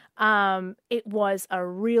way. It was a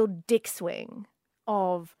real dick swing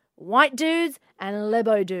of white dudes and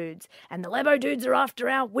Lebo dudes. And the Lebo dudes are after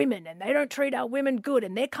our women and they don't treat our women good.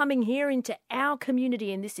 And they're coming here into our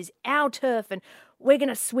community and this is our turf and we're going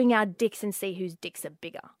to swing our dicks and see whose dicks are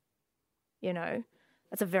bigger. You know,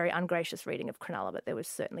 that's a very ungracious reading of Cronulla, but there was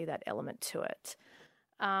certainly that element to it.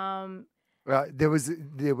 There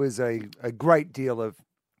was a great deal of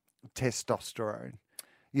testosterone,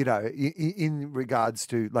 you know, in regards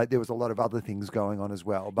to, like, there was a lot of other things going on as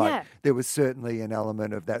well, but there was certainly an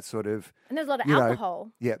element of that sort of, and there's a lot of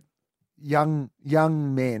alcohol. Young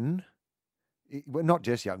men, well, not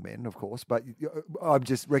just young men, of course, but I'm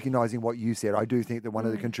just recognizing what you said. I do think that one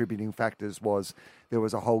of the contributing factors was there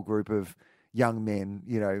was a whole group of young men,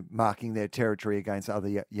 you know, marking their territory against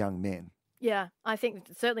other young men. Yeah, I think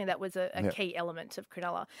certainly that was a key element of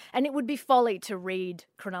Cronulla. And it would be folly to read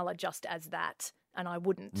Cronulla just as that, and I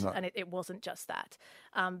wouldn't. No. And it wasn't just that.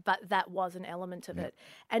 But that was an element of it.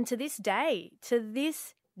 And to this day,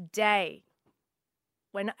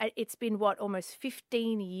 when it's been, almost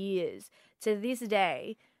 15 years, to this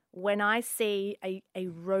day, when I see a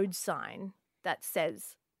road sign that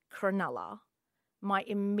says Cronulla, my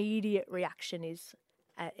immediate reaction is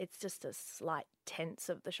it's just a slight tense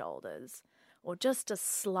of the shoulders, or just a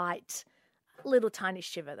slight little tiny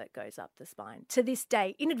shiver that goes up the spine to this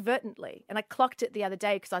day, inadvertently. And I clocked it the other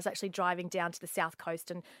day because I was actually driving down to the south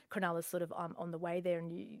coast, and Cronulla's sort of on the way there,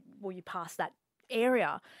 and you pass that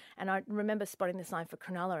area. And I remember spotting the sign for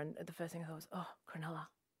Cronulla, and the first thing I thought was, oh, Cronulla.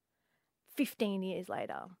 15 years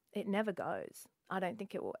later, it never goes. I don't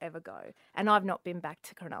think it will ever go. And I've not been back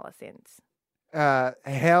to Cronulla since.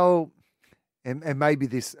 How, and maybe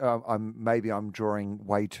this, I'm drawing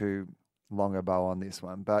way too long a bow on this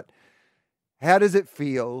one, but how does it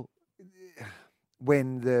feel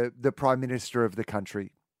when the Prime Minister of the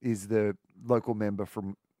country is the local member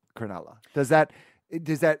from Cronulla? Is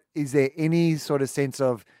there any sort of sense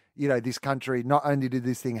of, this country, not only did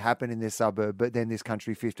this thing happen in this suburb, but then this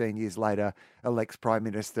country 15 years later elects Prime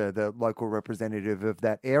Minister, the local representative of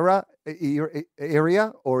that area,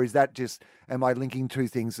 or is that just, am I linking two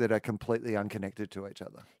things that are completely unconnected to each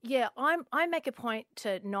other? Yeah, I make a point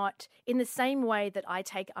to not, in the same way that I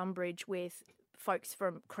take umbrage with folks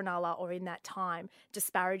from Cronulla or in that time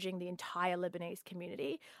disparaging the entire Lebanese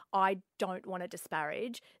community, I don't want to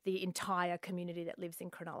disparage the entire community that lives in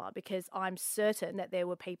Cronulla, because I'm certain that there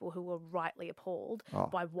were people who were rightly appalled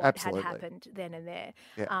by what had happened then and there.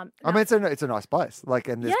 Yeah. I mean, it's a nice place,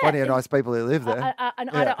 and there's plenty of nice people who live there.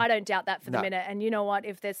 I don't doubt that for the minute. And you know what?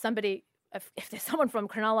 If there's someone from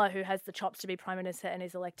Cronulla who has the chops to be Prime Minister and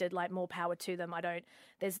is elected, more power to them.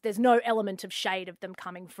 There's no element of shade of them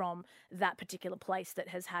coming from that particular place that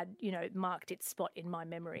has had, marked its spot in my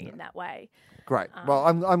memory in that way. Great. Well,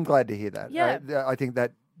 I'm glad to hear that. Yeah. I think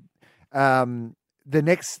that the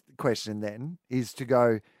next question then is to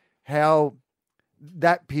go, how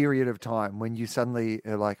that period of time when you suddenly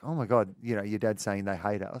are like, oh my God, your dad's saying they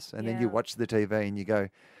hate us. And then you watch the TV and you go,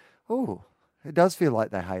 oh, it does feel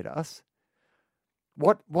like they hate us.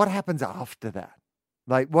 What happens after that?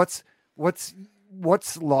 What's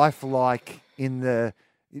life like in the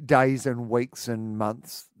days and weeks and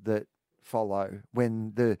months that follow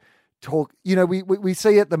when the talk, we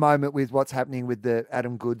see at the moment with what's happening with the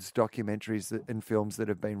Adam Goodes documentaries and films that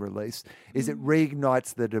have been released, is it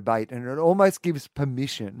reignites the debate, and it almost gives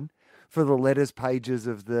permission for the letters pages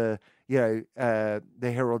of the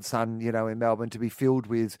Herald Sun, in Melbourne to be filled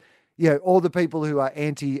with, all the people who are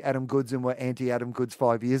anti-Adam Goodes and were anti-Adam Goodes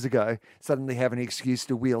 5 years ago suddenly have an excuse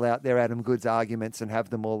to wheel out their Adam Goodes arguments and have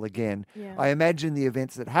them all again. Yeah. I imagine the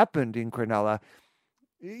events that happened in Cronulla,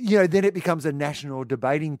 then it becomes a national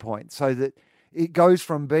debating point, so that it goes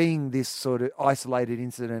from being this sort of isolated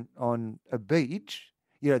incident on a beach,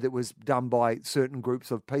 that was done by certain groups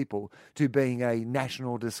of people, to being a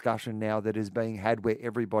national discussion now that is being had where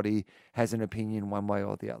everybody has an opinion one way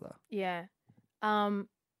or the other. Yeah.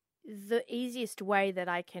 The easiest way that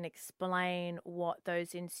I can explain what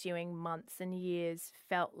those ensuing months and years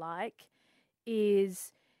felt like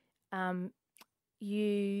is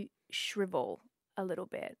you shrivel a little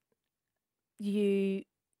bit. You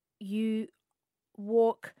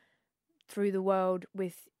walk through the world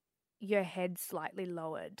with your head slightly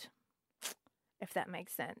lowered, if that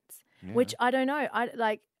makes sense. Yeah. Which I don't know. I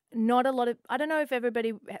don't know if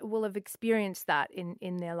everybody will have experienced that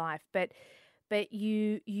in their life, but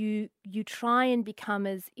you try and become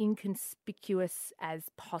as inconspicuous as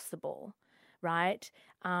possible, right?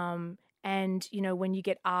 And, when you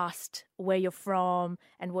get asked where you're from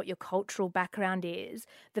and what your cultural background is,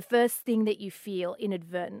 the first thing that you feel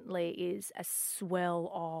inadvertently is a swell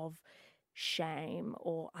of shame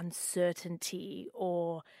or uncertainty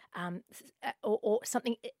or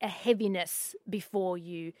something, a heaviness, before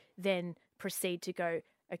you then proceed to go,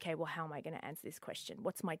 okay, well, how am I going to answer this question?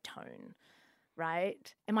 What's my tone?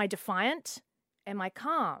 Right? Am I defiant? Am I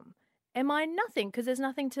calm? Am I nothing because there's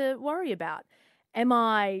nothing to worry about? Am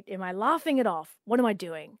I laughing it off? What am I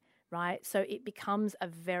doing? Right? So it becomes a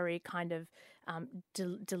very kind of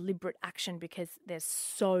deliberate action, because there's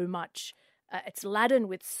so much. It's laden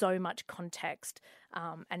with so much context,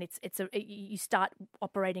 and you start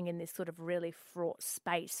operating in this sort of really fraught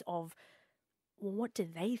space of, well, what do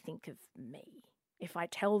they think of me? If I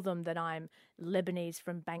tell them that I'm Lebanese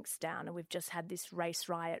from Bankstown and we've just had this race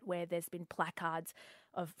riot where there's been placards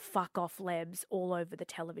of "fuck off Lebs" all over the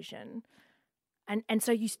television, and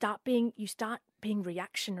so you start being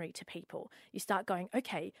reactionary to people. You start going,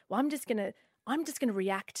 okay, well, I'm just gonna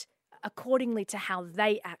react accordingly to how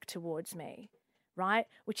they act towards me, right?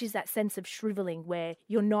 Which is that sense of shriveling where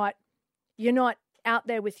you're not out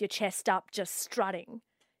there with your chest up just strutting.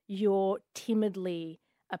 You're timidly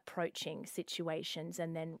approaching situations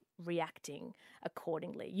and then reacting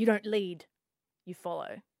accordingly. You don't lead, you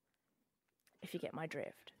follow, if you get my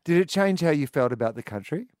drift. Did it change how you felt about the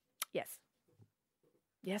country? Yes.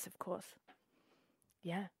 Yes, of course.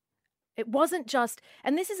 Yeah. It wasn't just,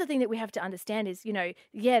 and this is the thing that we have to understand is, the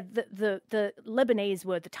Lebanese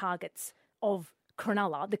were the targets of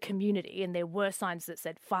Cronulla, the community, and there were signs that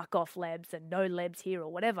said "fuck off Lebs" and "no Lebs here" or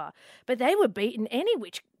whatever. But they were beating any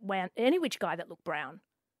which guy that looked brown.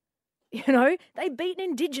 They beat an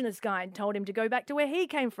Indigenous guy and told him to go back to where he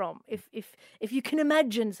came from. If you can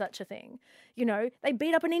imagine such a thing, they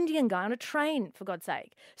beat up an Indian guy on a train, for God's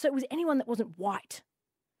sake. So it was anyone that wasn't white,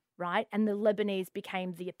 right? And the Lebanese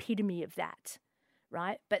became the epitome of that,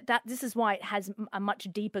 right? But this is why it has a much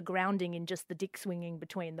deeper grounding in just the dick swinging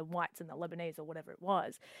between the whites and the Lebanese or whatever it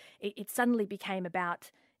was. It suddenly became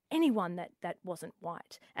about anyone that wasn't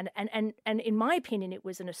white. And in my opinion, it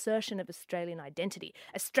was an assertion of Australian identity.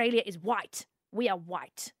 Australia is white. We are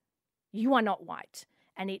white. You are not white.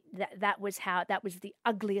 And that was the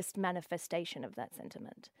ugliest manifestation of that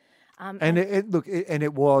sentiment.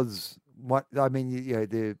 It was what I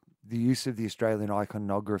mean. The use of the Australian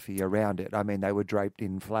iconography around it. I mean, they were draped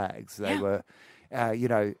in flags. They were,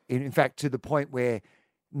 in fact, to the point where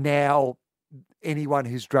now anyone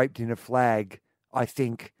who's draped in a flag, I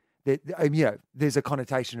think that, there's a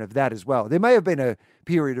connotation of that as well. There may have been a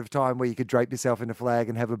period of time where you could drape yourself in a flag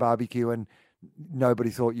and have a barbecue and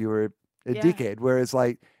nobody thought you were a dickhead. Whereas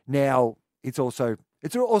like now it's also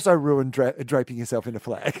ruined draping yourself in a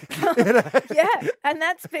flag. Yeah, and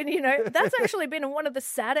that's been, that's actually been one of the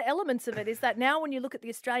sadder elements of it is that now when you look at the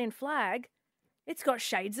Australian flag, it's got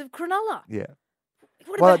shades of Cronulla. Yeah.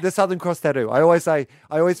 The Southern Cross tattoo. I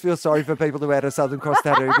always feel sorry for people who had a Southern Cross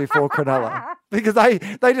tattoo before Cronulla because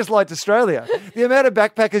they just liked Australia. The amount of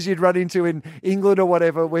backpackers you'd run into in England or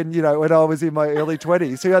whatever when I was in my early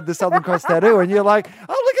 20s who had the Southern Cross tattoo and you're like,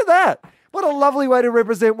 oh, look at that. What a lovely way to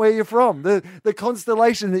represent where you're from, the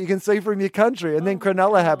constellation that you can see from your country. And then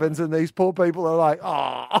Cronulla happens and these poor people are like,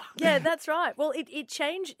 oh. Yeah, that's right. Well, it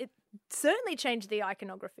certainly changed the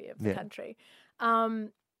iconography of the country.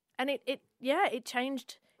 And it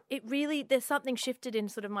changed. It really, there's something shifted in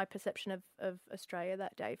sort of my perception of Australia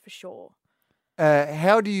that day for sure.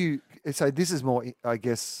 How do you, so this is more, I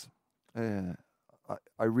guess,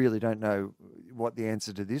 I really don't know what the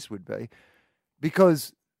answer to this would be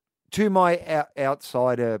because to my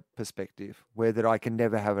outsider perspective, where that I can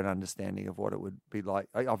never have an understanding of what it would be like.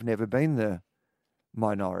 I've never been the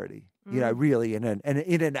minority, really in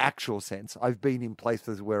an actual sense. I've been in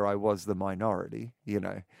places where I was the minority,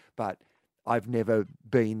 but I've never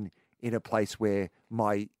been in a place where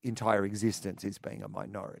my entire existence is being a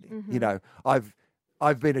minority. Mm-hmm.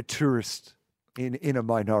 I've been a tourist in a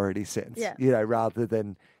minority sense, rather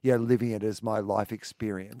than, living it as my life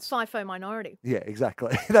experience. FIFO minority. Yeah,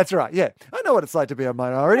 exactly. That's right. Yeah. I know what it's like to be a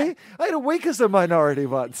minority. Yeah. I had a week as a minority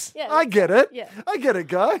once. Yeah, I get it. Yeah. I get it,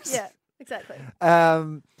 guys. Yeah, exactly.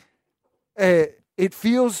 It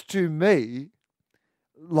feels to me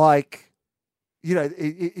like,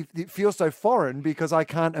 it feels so foreign because I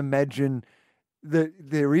can't imagine that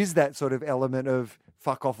there is that sort of element of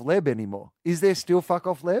fuck off Leb anymore. Is there still fuck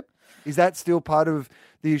off Leb? Is that still part of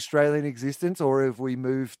the Australian existence, or have we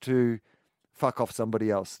moved to fuck off somebody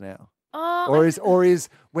else now? Or is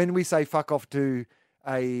when we say fuck off to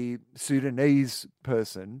a Sudanese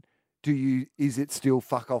person, is it still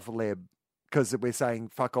fuck off Leb? Because we're saying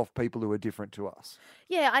fuck off people who are different to us.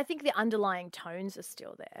 Yeah, I think the underlying tones are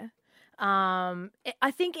still there.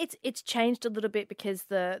 I think it's changed a little bit because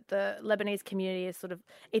the Lebanese community is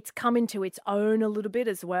it's come into its own a little bit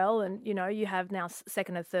as well. And, you have now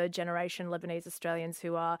second and third generation Lebanese Australians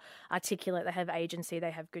who are articulate, they have agency,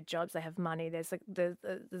 they have good jobs, they have money. There's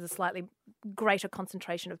a slightly greater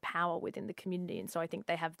concentration of power within the community. And so I think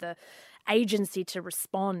they have the agency to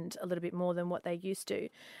respond a little bit more than what they used to.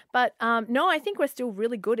 But no, I think we're still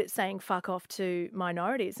really good at saying fuck off to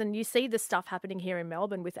minorities. And you see the stuff happening here in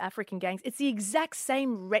Melbourne with African gangs. It's the exact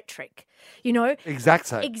same rhetoric, Exact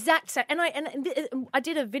same. And I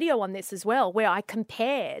did a video on this as well, where I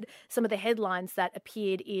compared some of the headlines that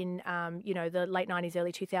appeared in, the late 90s,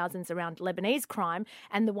 early 2000s around Lebanese crime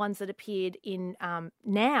and the ones that appeared in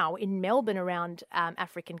now in Melbourne around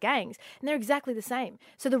African gangs. And they're exactly the same.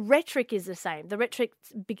 So the rhetoric is the same. The rhetoric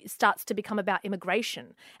starts to become about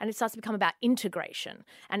immigration, and it starts to become about integration,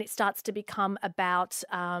 and it starts to become about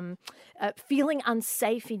feeling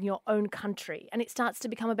unsafe in your own country. And it starts to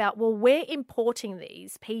become about, well, we're importing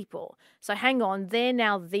these people. So hang on, they're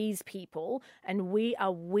now these people and we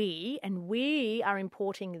are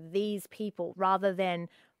importing these people rather than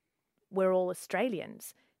we're all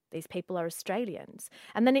Australians. These people are Australians.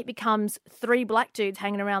 And then it becomes 3 black dudes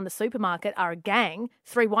hanging around the supermarket are a gang,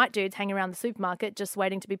 3 white dudes hanging around the supermarket just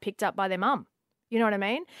waiting to be picked up by their mum. You know what I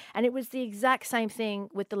mean? And it was the exact same thing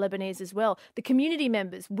with the Lebanese as well. The community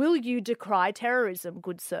members, will you decry terrorism,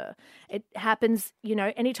 good sir? It happens,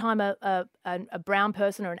 anytime a brown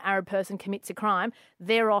person or an Arab person commits a crime,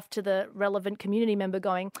 they're off to the relevant community member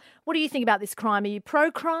going, what do you think about this crime? Are you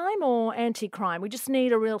pro-crime or anti-crime? We just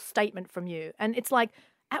need a real statement from you. And it's like,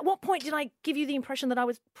 at what point did I give you the impression that I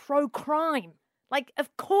was pro-crime? Like,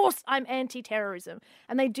 of course I'm anti-terrorism.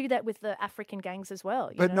 And they do that with the African gangs as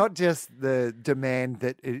well. But not just the demand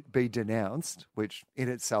that it be denounced, which in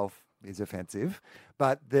itself is offensive,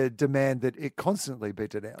 but the demand that it constantly be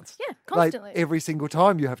denounced. Yeah, constantly. Like every single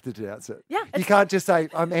time you have to denounce it. Yeah. You can't just say,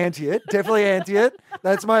 I'm anti it, definitely anti it.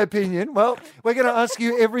 That's my opinion. Well, we're going to ask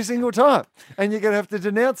you every single time. And you're going to have to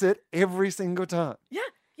denounce it every single time. Yeah.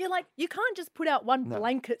 You're like, you can't just put out one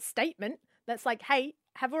blanket statement that's like, hey,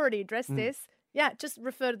 have already addressed this. Yeah, just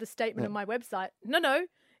refer to the statement on my website. No,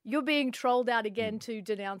 you're being trolled out again to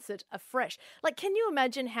denounce it afresh. Like, can you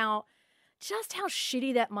imagine how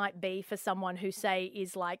shitty that might be for someone who, say,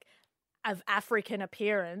 is like of African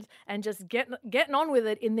appearance and just getting on with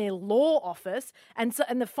it in their law office, and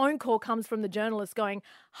the phone call comes from the journalist going,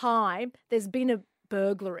 "Hi, there's been a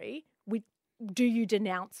burglary. Do you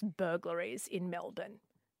denounce burglaries in Melbourne?"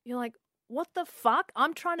 You're like, what the fuck?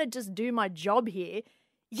 I'm trying to just do my job here.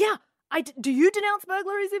 Yeah. Do you denounce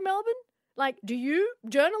burglaries in Melbourne? Like, do you,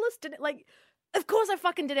 journalists? Of course I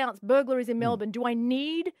fucking denounce burglaries in Melbourne. Do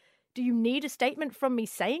you need a statement from me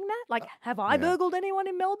saying that? Like, have I burgled anyone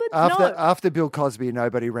in Melbourne? No. After Bill Cosby,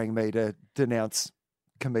 nobody rang me to denounce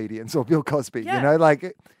comedians or Bill Cosby, Yeah.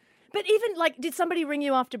 But even, did somebody ring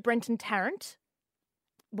you after Brenton Tarrant?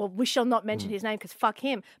 Well, we shall not mention his name because fuck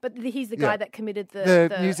him. But he's the guy that committed the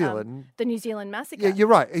New Zealand massacre. Yeah, you're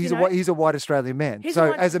right. He's a white Australian man.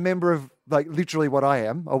 As a member of literally what I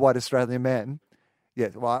am, a white Australian man. Yeah,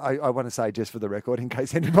 well, I want to say just for the record, in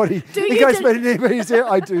case anybody's here,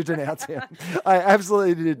 I do denounce him. I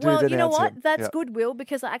absolutely do denounce him. Well, you know what? That's good, Will,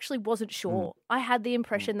 because I actually wasn't sure. I had the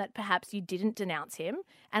impression that perhaps you didn't denounce him,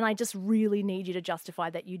 and I just really need you to justify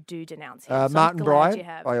that you do denounce him. So Martin Bryant,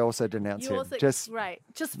 I also denounce him. Just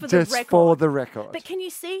for the record. But can you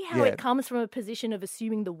see how it comes from a position of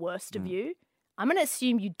assuming the worst of you? I'm going to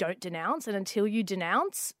assume you don't denounce, and until you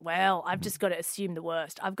denounce, well, I've just got to assume the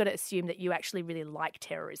worst. I've got to assume that you actually really like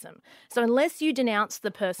terrorism. So unless you denounce the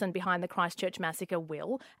person behind the Christchurch massacre,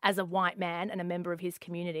 Will, as a white man and a member of his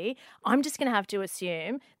community, I'm just going to have to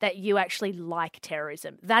assume that you actually like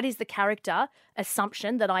terrorism. That is the character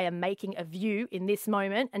assumption that I am making of you in this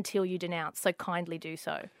moment until you denounce. So kindly do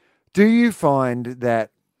so. Do you find that,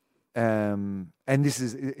 and this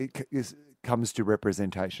is comes to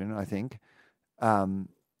representation, I think,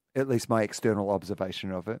 at least my external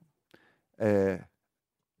observation of it.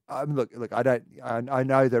 Look, I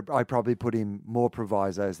know that I probably put in more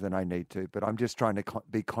provisos than I need to, but I'm just trying to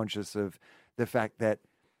be conscious of the fact that,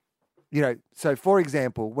 so for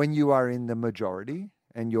example, when you are in the majority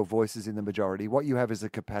and your voice is in the majority, what you have is a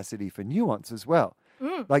capacity for nuance as well.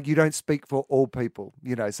 Like, you don't speak for all people,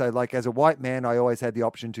 So like, as a white man, I always had the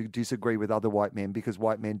option to disagree with other white men because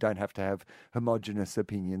white men don't have to have homogenous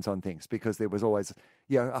opinions on things, because there was always,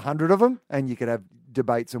 100 of them and you could have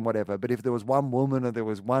debates and whatever. But if there was one woman or there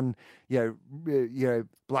was one,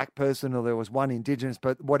 black person or there was one Indigenous,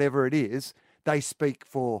 but whatever it is, they speak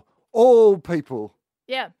for all people.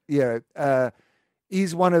 Yeah.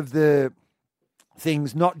 Is one of the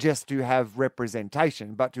things not just to have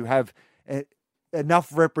representation, but to have enough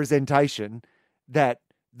representation that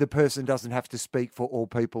the person doesn't have to speak for all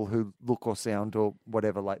people who look or sound or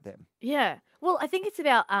whatever like them. Yeah. Well, I think it's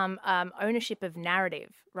about ownership of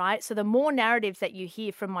narrative, right? So the more narratives that you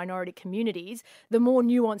hear from minority communities, the more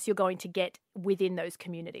nuance you're going to get within those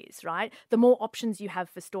communities, right? The more options you have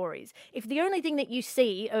for stories. If the only thing that you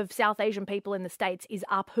see of South Asian people in the States is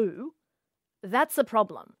Apu, that's a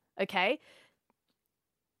problem, okay?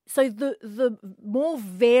 So the more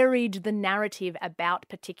varied the narrative about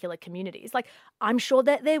particular communities, like, I'm sure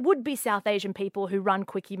that there would be South Asian people who run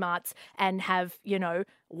Quickie Marts and have,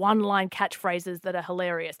 one-line catchphrases that are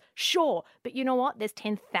hilarious. Sure, but you know what? There's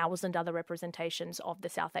 10,000 other representations of the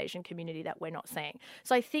South Asian community that we're not seeing.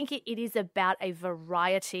 So I think it is about a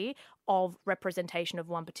variety of representation of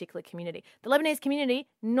one particular community. The Lebanese community,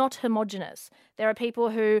 not homogenous. There are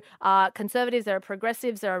people who are conservatives, there are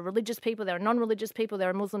progressives, there are religious people, there are non-religious people, there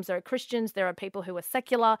are Muslims, there are Christians, there are people who are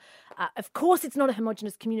secular. Of course, it's not a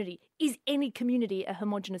homogenous community. Is any community a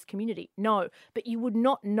homogenous community? No, but you would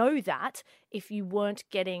not know that if you weren't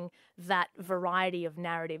getting that variety of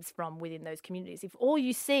narratives from within those communities. If all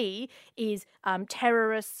you see is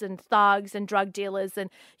terrorists and thugs and drug dealers and,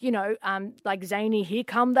 like zany, here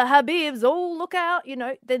come the Habib, lives, oh, look out,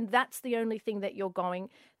 then that's the only thing that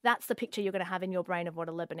that's the picture you're going to have in your brain of what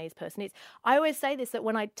a Lebanese person is. I always say this, that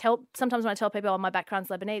sometimes when I tell people, oh, my background's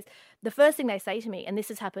Lebanese, the first thing they say to me, and this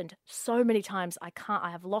has happened so many times, I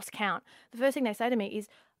have lost count. The first thing they say to me is,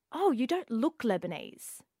 oh, you don't look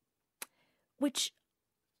Lebanese, which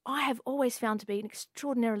I have always found to be an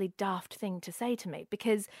extraordinarily daft thing to say to me,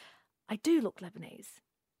 because I do look Lebanese,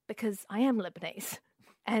 because I am Lebanese,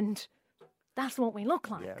 and that's what we look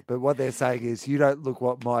like. Yeah, but what they're saying is you don't look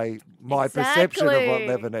what my perception of what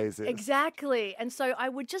Lebanese is. Exactly. And so I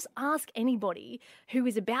would just ask anybody who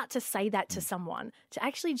is about to say that to someone to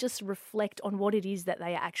actually just reflect on what it is that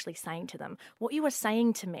they are actually saying to them. What you are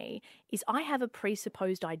saying to me is, I have a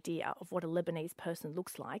presupposed idea of what a Lebanese person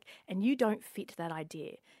looks like, and you don't fit that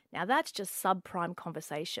idea. Now, that's just subprime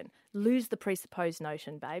conversation. Lose the presupposed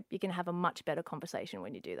notion, babe. You can have a much better conversation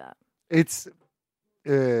when you do that. It's...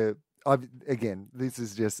 this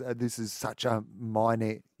is such a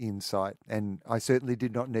minor insight, and I certainly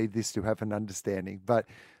did not need this to have an understanding. But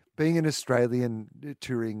being an Australian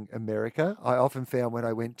touring America, I often found when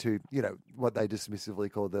I went to, what they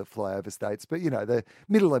dismissively call the flyover states, but, the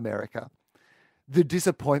middle America, the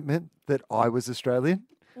disappointment that I was Australian,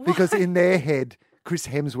 because in their head, Chris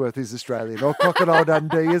Hemsworth is Australian or Crocodile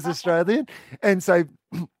Dundee is Australian. And so...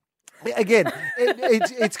 Again,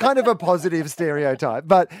 it's kind of a positive stereotype,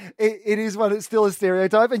 but it is one. It's still a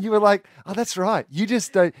stereotype, and you were like, "Oh, that's right." You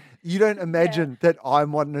don't imagine that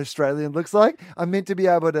I'm what an Australian looks like. I'm meant to be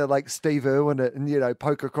able to like Steve Irwin it and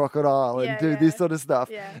poke a crocodile and do this sort of stuff.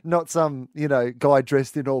 Yeah. Not some guy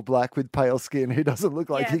dressed in all black with pale skin who doesn't look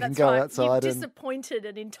like he can go outside. You've disappointed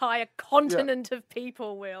an entire continent of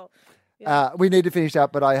people, Will. We need to finish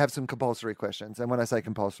up, but I have some compulsory questions. And when I say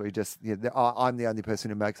compulsory, I'm the only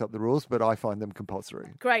person who makes up the rules, but I find them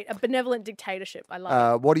compulsory. Great. A benevolent dictatorship. I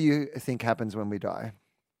love it. What do you think happens when we die?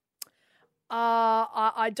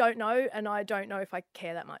 I don't know, and I don't know if I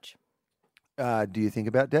care that much. Do you think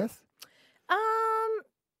about death?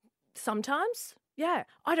 Sometimes. Yeah.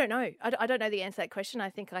 I don't know. I don't know the answer to that question.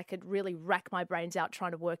 I think I could really rack my brains out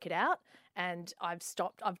trying to work it out, and I've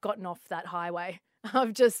stopped. I've gotten off that highway.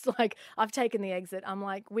 I've taken the exit. I'm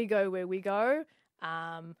like, we go where we go.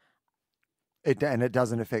 And it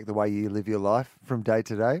doesn't affect the way you live your life from day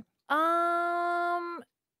to day?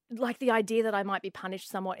 Like the idea that I might be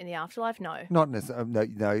punished somewhat in the afterlife? No. Not necessarily.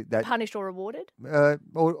 No. That punished or rewarded?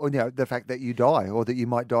 Or the fact that you die, or that you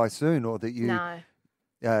might die soon, or that you... No.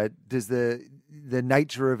 Does the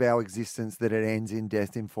nature of our existence, that it ends in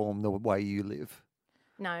death, inform the way you live?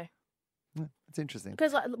 No. It's interesting.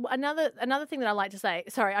 Because another thing that I like to say,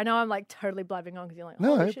 sorry, I know I'm like totally blabbing on because you're like,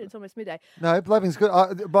 holy shit, it's almost midday. No, blabbing's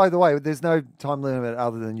good. By the way, there's no time limit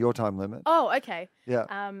other than your time limit. Oh, okay. Yeah.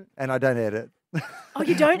 And I don't edit. Oh,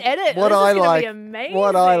 you don't edit? What I like, be amazing.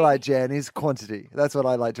 What I like, Jan, is quantity. That's what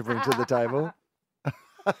I like to bring to the table.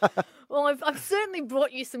 Well, I've certainly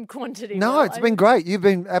brought you some quantity. No, it's been great. You've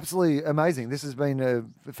been absolutely amazing. This has been a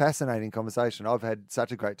fascinating conversation. I've had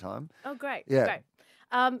such a great time. Oh, great. Yeah. Great.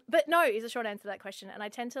 But no is a short answer to that question. And I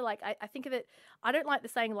tend to I think of it, I don't like the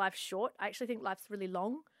saying life's short. I actually think life's really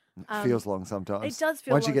long. It feels long sometimes. It does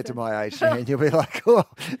feel Once long. you get to my age, Jan, you'll be like, oh,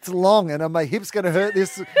 it's long, and are my hips going to hurt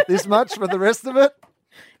this much for the rest of it?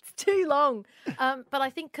 It's too long. But I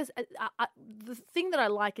think because the thing that I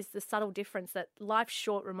like is the subtle difference that life's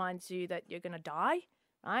short reminds you that you're going to die,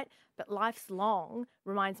 right? But life's long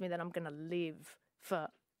reminds me that I'm going to live for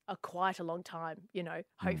quite a long time,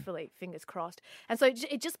 hopefully, fingers crossed. And so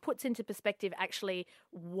it just puts into perspective actually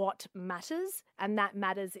what matters, and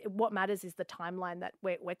what matters is the timeline that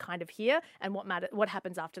we're kind of here, and what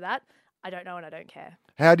happens after that, I don't know and I don't care.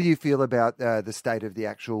 How do you feel about the state of the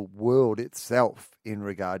actual world itself in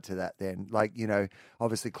regard to that then? Like,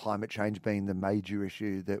 obviously climate change being the major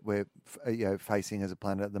issue that we're facing as a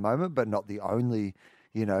planet at the moment, but not the only,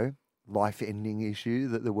 life-ending issue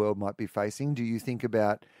that the world might be facing. Do you think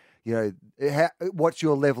about, what's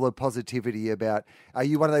your level of positivity about? Are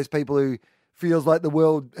you one of those people who feels like the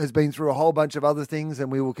world has been through a whole bunch of other things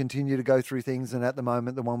and we will continue to go through things, and at the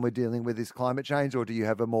moment the one we're dealing with is climate change? Or do you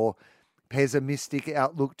have a more pessimistic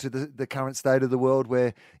outlook to the current state of the world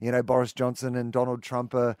where, Boris Johnson and Donald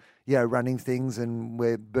Trump are, running things and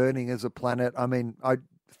we're burning as a planet? I mean,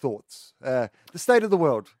 thoughts. The state of the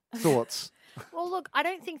world, thoughts. Well, look, I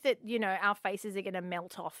don't think that, our faces are going to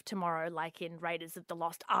melt off tomorrow like in Raiders of the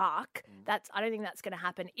Lost Ark. I don't think that's going to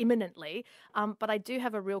happen imminently. But I do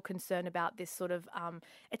have a real concern about this sort of,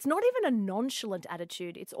 it's not even a nonchalant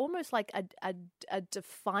attitude. It's almost like a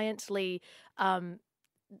defiantly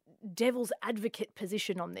devil's advocate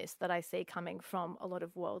position on this that I see coming from a lot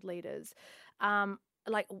of world leaders.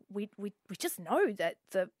 We just know that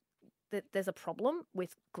that there's a problem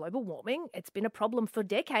with global warming. It's been a problem for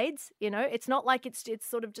decades. It's not like it's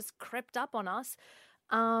sort of just crept up on us.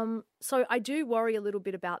 So I do worry a little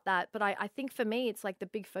bit about that. But I think for me, it's like the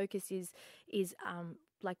big focus is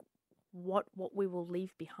like what we will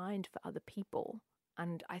leave behind for other people.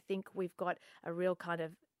 And I think we've got a real kind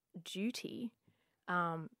of duty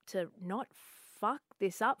to not fuck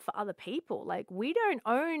this up for other people. Like, we don't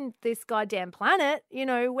own this goddamn planet.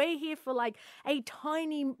 We're here for like a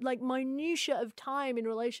tiny, like, minutia of time in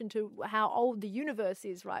relation to how old the universe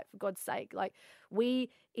is, right? For God's sake. Like,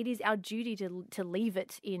 it is our duty to leave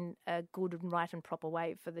it in a good and right and proper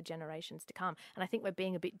way for the generations to come. And I think we're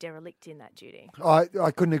being a bit derelict in that duty. I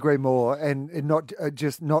couldn't agree more, and not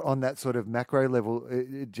just not on that sort of macro level,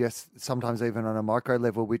 just sometimes even on a micro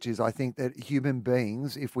level, which is, I think that human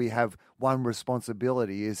beings, if we have one responsibility,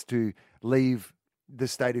 is to leave the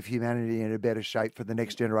state of humanity in a better shape for the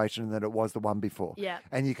next generation than it was the one before. Yeah.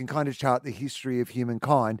 And you can kind of chart the history of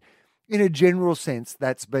humankind. In a general sense,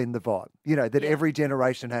 that's been the vibe, that every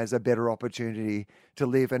generation has a better opportunity to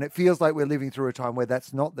live. And it feels like we're living through a time where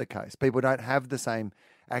that's not the case. People don't have the same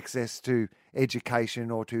access to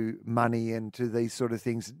education or to money and to these sort of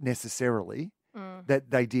things necessarily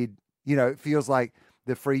that they did. It feels like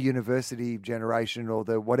the free university generation or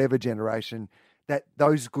the whatever generation, that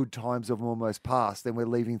those good times have almost passed, and we're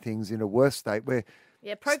leaving things in a worse state where...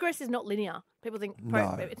 Yeah, progress is not linear. People think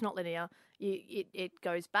No. It's not linear. It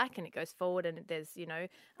goes back and it goes forward, and there's,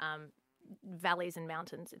 valleys and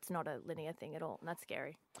mountains. It's not a linear thing at all, and that's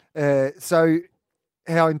scary. So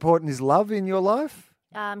how important is love in your life?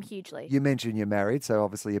 Hugely. You mentioned you're married, so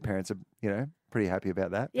obviously your parents are, pretty happy about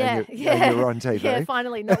that. Yeah, and you're on TV. Yeah,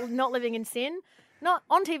 finally, not living in sin. Not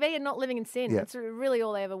on TV and not living in sin. Yeah. That's really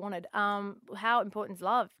all they ever wanted. How important is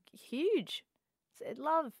love? Huge.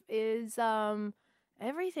 Love is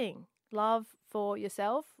everything. Love for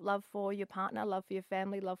yourself, love for your partner, love for your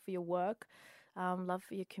family, love for your work, love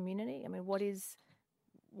for your community. I mean, what is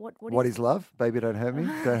love? Baby, don't hurt me.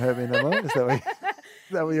 Don't hurt me no more. Is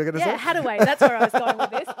that what you're going to say? Yeah, Hadaway. That's where I was going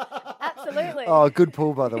with this. Absolutely. Oh, good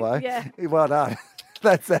pull, by the way. Yeah. Well done.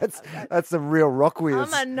 That's some real rock whiz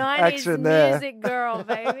I'm a 90s action there. music girl,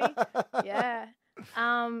 baby. Yeah.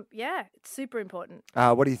 It's super important.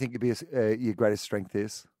 What do you think your greatest strength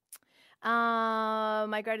is?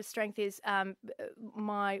 My greatest strength is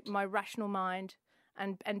my rational mind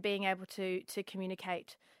and being able to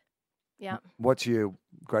communicate. Yeah. What's your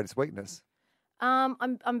greatest weakness?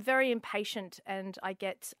 I'm very impatient, and I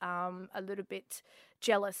get a little bit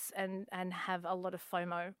jealous and have a lot of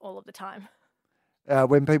FOMO all of the time.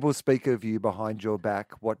 When people speak of you behind your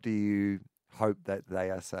back, what do you hope that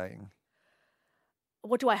they are saying?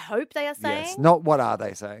 What do I hope they are saying? Yes, not what are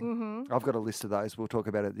they saying. Mm-hmm. I've got a list of those. We'll talk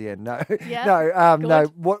about it at the end. No, Yeah, no.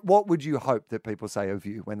 What would you hope that people say of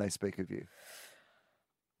you when they speak of you?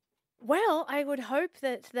 Well, I would hope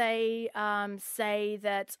that they say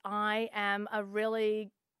that I am a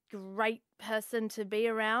really great person to be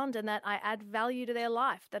around and that I add value to their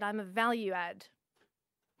life, that I'm a value add.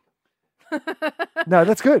 No,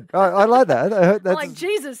 that's good. I like that. I'm like,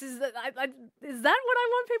 Jesus, is that what I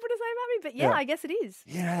want people to say about me? But yeah, I guess it is.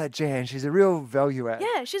 Yeah, Jan, she's a real value add.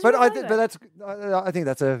 Yeah, she's but real value add. I think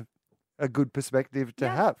that's a good perspective to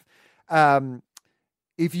have.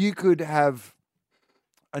 If you could have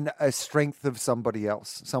a strength of somebody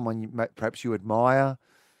else, someone perhaps you admire,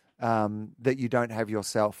 that you don't have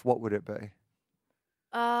yourself, what would it be?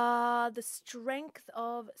 The strength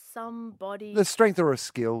of somebody. The strength or a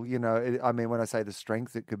skill, I mean, when I say the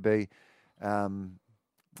strength, it could be, when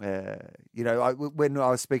I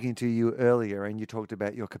was speaking to you earlier and you talked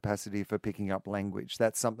about your capacity for picking up language,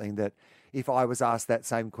 that's something that if I was asked that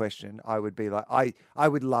same question, I would be like, I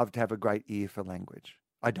would love to have a great ear for language.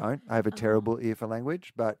 I don't. I have a terrible ear for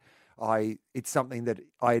language, but it's something that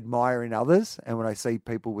I admire in others, and when I see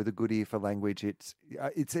people with a good ear for language, it's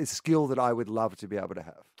a skill that I would love to be able to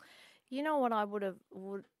have. You know what I would have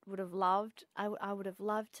loved? I would have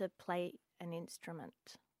loved to play an instrument.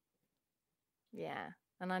 Yeah.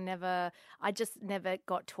 And I just never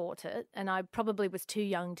got taught it. And I probably was too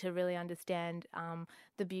young to really understand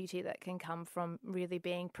the beauty that can come from really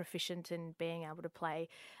being proficient and being able to play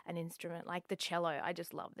an instrument like the cello. I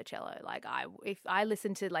just love the cello. Like if I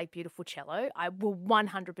listen to like beautiful cello, I will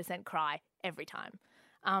 100% cry every time.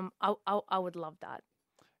 I would love that.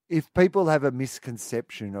 If people have a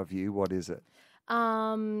misconception of you, what is it?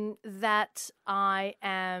 That I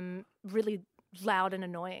am really loud and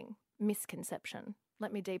annoying. Misconception.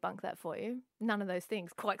 Let me debunk that for you. None of those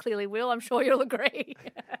things. Quite clearly will. I'm sure you'll agree.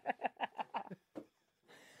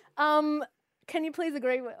 Can you please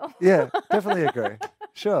agree, Will? Yeah, definitely agree.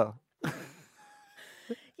 Sure.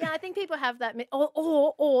 Yeah, I think people have that,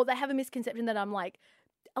 or they have a misconception that I'm like,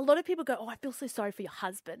 a lot of people go, oh, I feel so sorry for your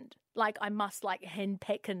husband. Like I must like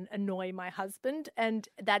henpeck and annoy my husband. And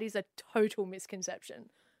that is a total misconception.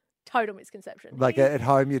 Total misconception. Like at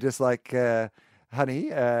home, you're just like,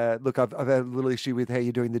 honey, look, I've had a little issue with how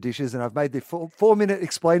you're doing the dishes, and I've made the 4-minute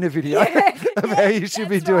explainer video of how you should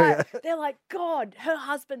be doing it. They're like, God, her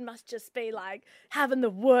husband must just be like having the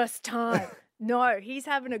worst time. No, he's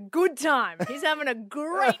having a good time. He's having a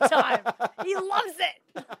great time. He loves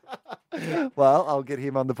it. Well, I'll get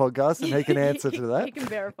him on the podcast and he can answer to that. He can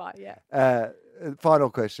verify, yeah.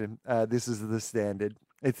 Final question. This is the standard.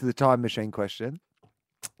 It's the time machine question.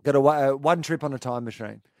 Got a one trip on a time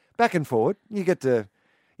machine. Back and forward. You get to,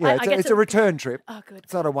 it's a return trip. Oh, good.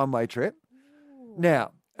 It's not a one-way trip. Ooh.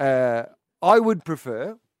 Now, I would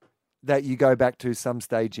prefer that you go back to some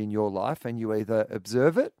stage in your life and you either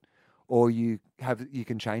observe it or you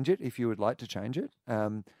can change it if you would like to change it.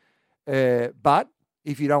 But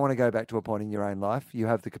if you don't want to go back to a point in your own life, you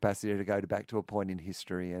have the capacity to go back to a point in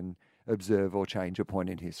history and observe or change a point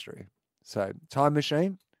in history. So, time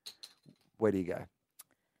machine, where do you go?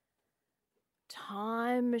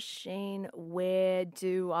 Time machine, where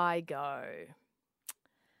do I go?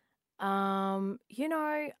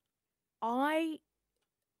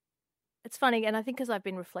 It's funny, and I think because I've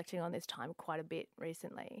been reflecting on this time quite a bit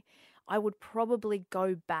recently, I would probably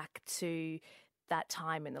go back to that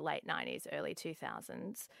time in the late 90s, early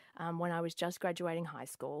 2000s, when I was just graduating high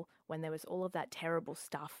school, when there was all of that terrible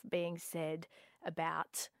stuff being said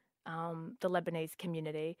about the Lebanese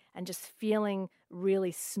community and just feeling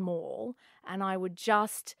really small. And I would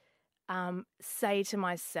just say to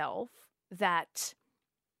myself that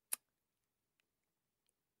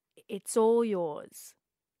it's all yours.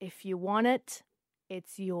 If you want it,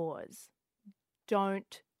 it's yours.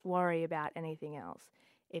 Don't worry about anything else.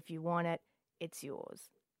 If you want it, it's yours.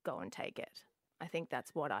 Go and take it. I think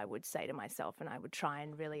that's what I would say to myself, and I would try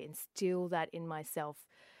and really instill that in myself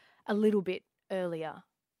a little bit earlier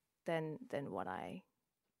than what I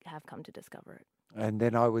have come to discover it. And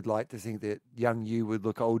then I would like to think that young you would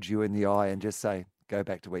look old you in the eye and just say, go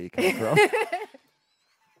back to where you came from.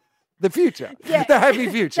 The future. Yeah. The happy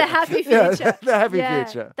future. The happy future. Yeah, the happy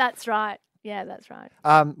future. That's right. Yeah, that's right.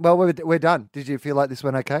 Well, we're done. Did you feel like this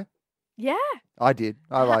went okay? Yeah. I did.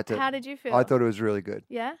 I liked it. How did you feel? I thought it was really good.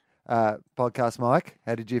 Yeah. Podcast Mike,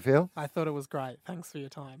 how did you feel? I thought it was great. Thanks for your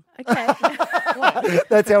time. Okay.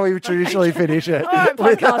 That's how we traditionally finish it. All right,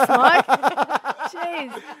 Podcast Mike.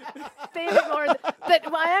 Jeez. Be a bit more.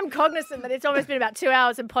 But I am cognizant that it's almost been about 2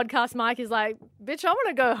 hours and Podcast Mike is like, bitch, I want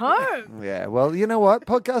to go home. Yeah, well, you know what?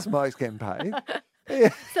 Podcast Mike's getting paid.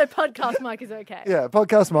 Yeah. So Podcast Mike is okay. Yeah,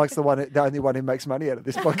 Podcast Mike's the only one who makes money out of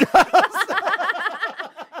this podcast.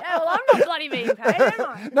 Well, I'm not bloody being paid, am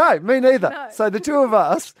I? No, me neither. No. So the two of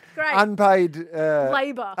us, Great. unpaid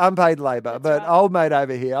labour. But right. Old mate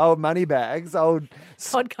over here, old money bags, old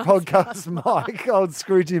podcast Mike, old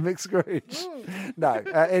Scroogey McScrooge. No,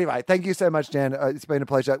 anyway, thank you so much, Jan. It's been a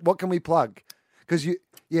pleasure. What can we plug? Because here's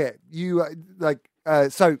what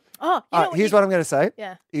I'm going to say.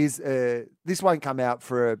 Yeah. Is this won't come out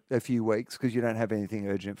for a few weeks because you don't have anything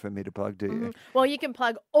urgent for me to plug, do you? Mm-hmm. Well, you can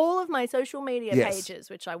plug all of my social media pages,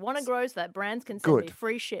 which I want to grow so that brands can send me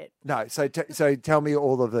free shit. No, so tell me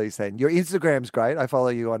all of these then. Your Instagram's great. I follow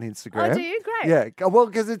you on Instagram. Oh, do you? Great. Yeah. Well,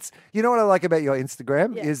 because it's, you know what I like about your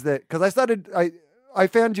Instagram is that, because I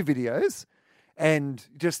found your videos and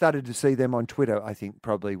just started to see them on Twitter, I think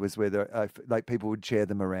probably was where people would share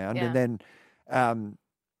them around. Yeah. And then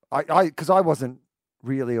because I wasn't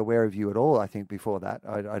really aware of you at all, I think, before that.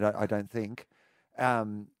 I don't think.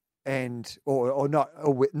 And or not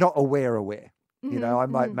aware. Mm-hmm, you know, I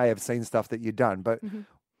may have seen stuff that you'd done, but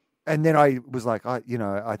and then I was like, I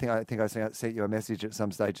think I sent you a message at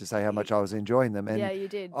some stage to say how much I was enjoying them. And yeah, you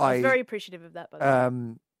did. I was very appreciative of that. By the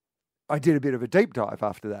way. I did a bit of a deep dive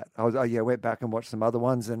after that. Went back and watched some other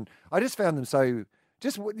ones, and I just found them so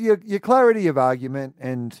just your clarity of argument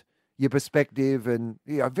and your perspective, and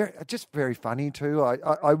very funny too.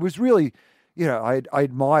 I was really, I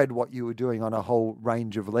admired what you were doing on a whole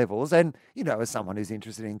range of levels, and as someone who's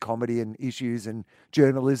interested in comedy and issues and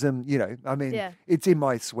journalism, it's in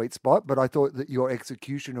my sweet spot. But I thought that your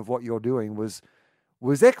execution of what you're doing was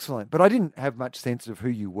excellent. But I didn't have much sense of who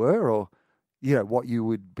you were, or what you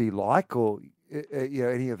would be like, or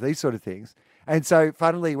any of these sort of things. And so,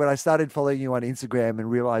 funnily, when I started following you on Instagram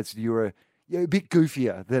and realized you were a bit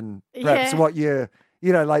goofier than perhaps what you're,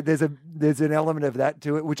 there's an element of that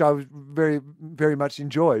to it, which I was very, very much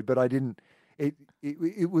enjoyed, but I didn't, it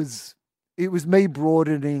was me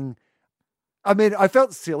broadening. I mean, I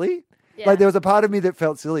felt silly. Yeah. Like there was a part of me that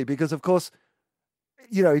felt silly because, of course,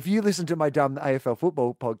 if you listen to my dumb AFL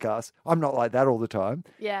football podcast, I'm not like that all the time.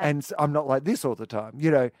 Yeah. And I'm not like this all the time.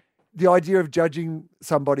 The idea of judging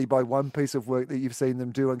somebody by one piece of work that you've seen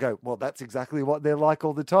them do and go, well, that's exactly what they're like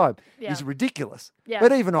all the time is ridiculous. Yeah.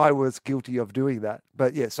 But even I was guilty of doing that.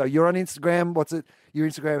 But yeah, so you're on Instagram. What's it? Your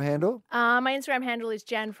Instagram handle? My Instagram handle is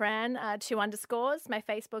JanFran, 2 underscores. My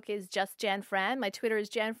Facebook is just JanFran. My Twitter is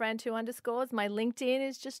JanFran, 2 underscores. My LinkedIn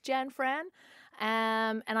is just JanFran.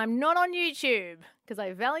 And I'm not on YouTube because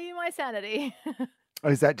I value my sanity.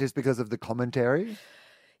 Or is that just because of the commentary?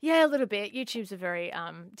 Yeah, a little bit. YouTube's a very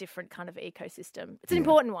different kind of ecosystem. It's an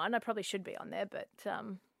important one. I probably should be on there, but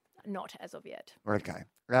not as of yet. Okay.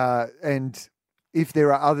 And if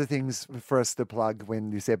there are other things for us to plug when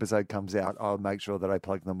this episode comes out, I'll make sure that I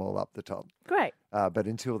plug them all up the top. Great. But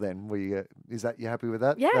until then, you happy with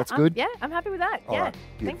that? Yeah. That's good? I'm happy with that. All yeah. right,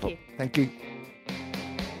 Thank beautiful. you. Thank you.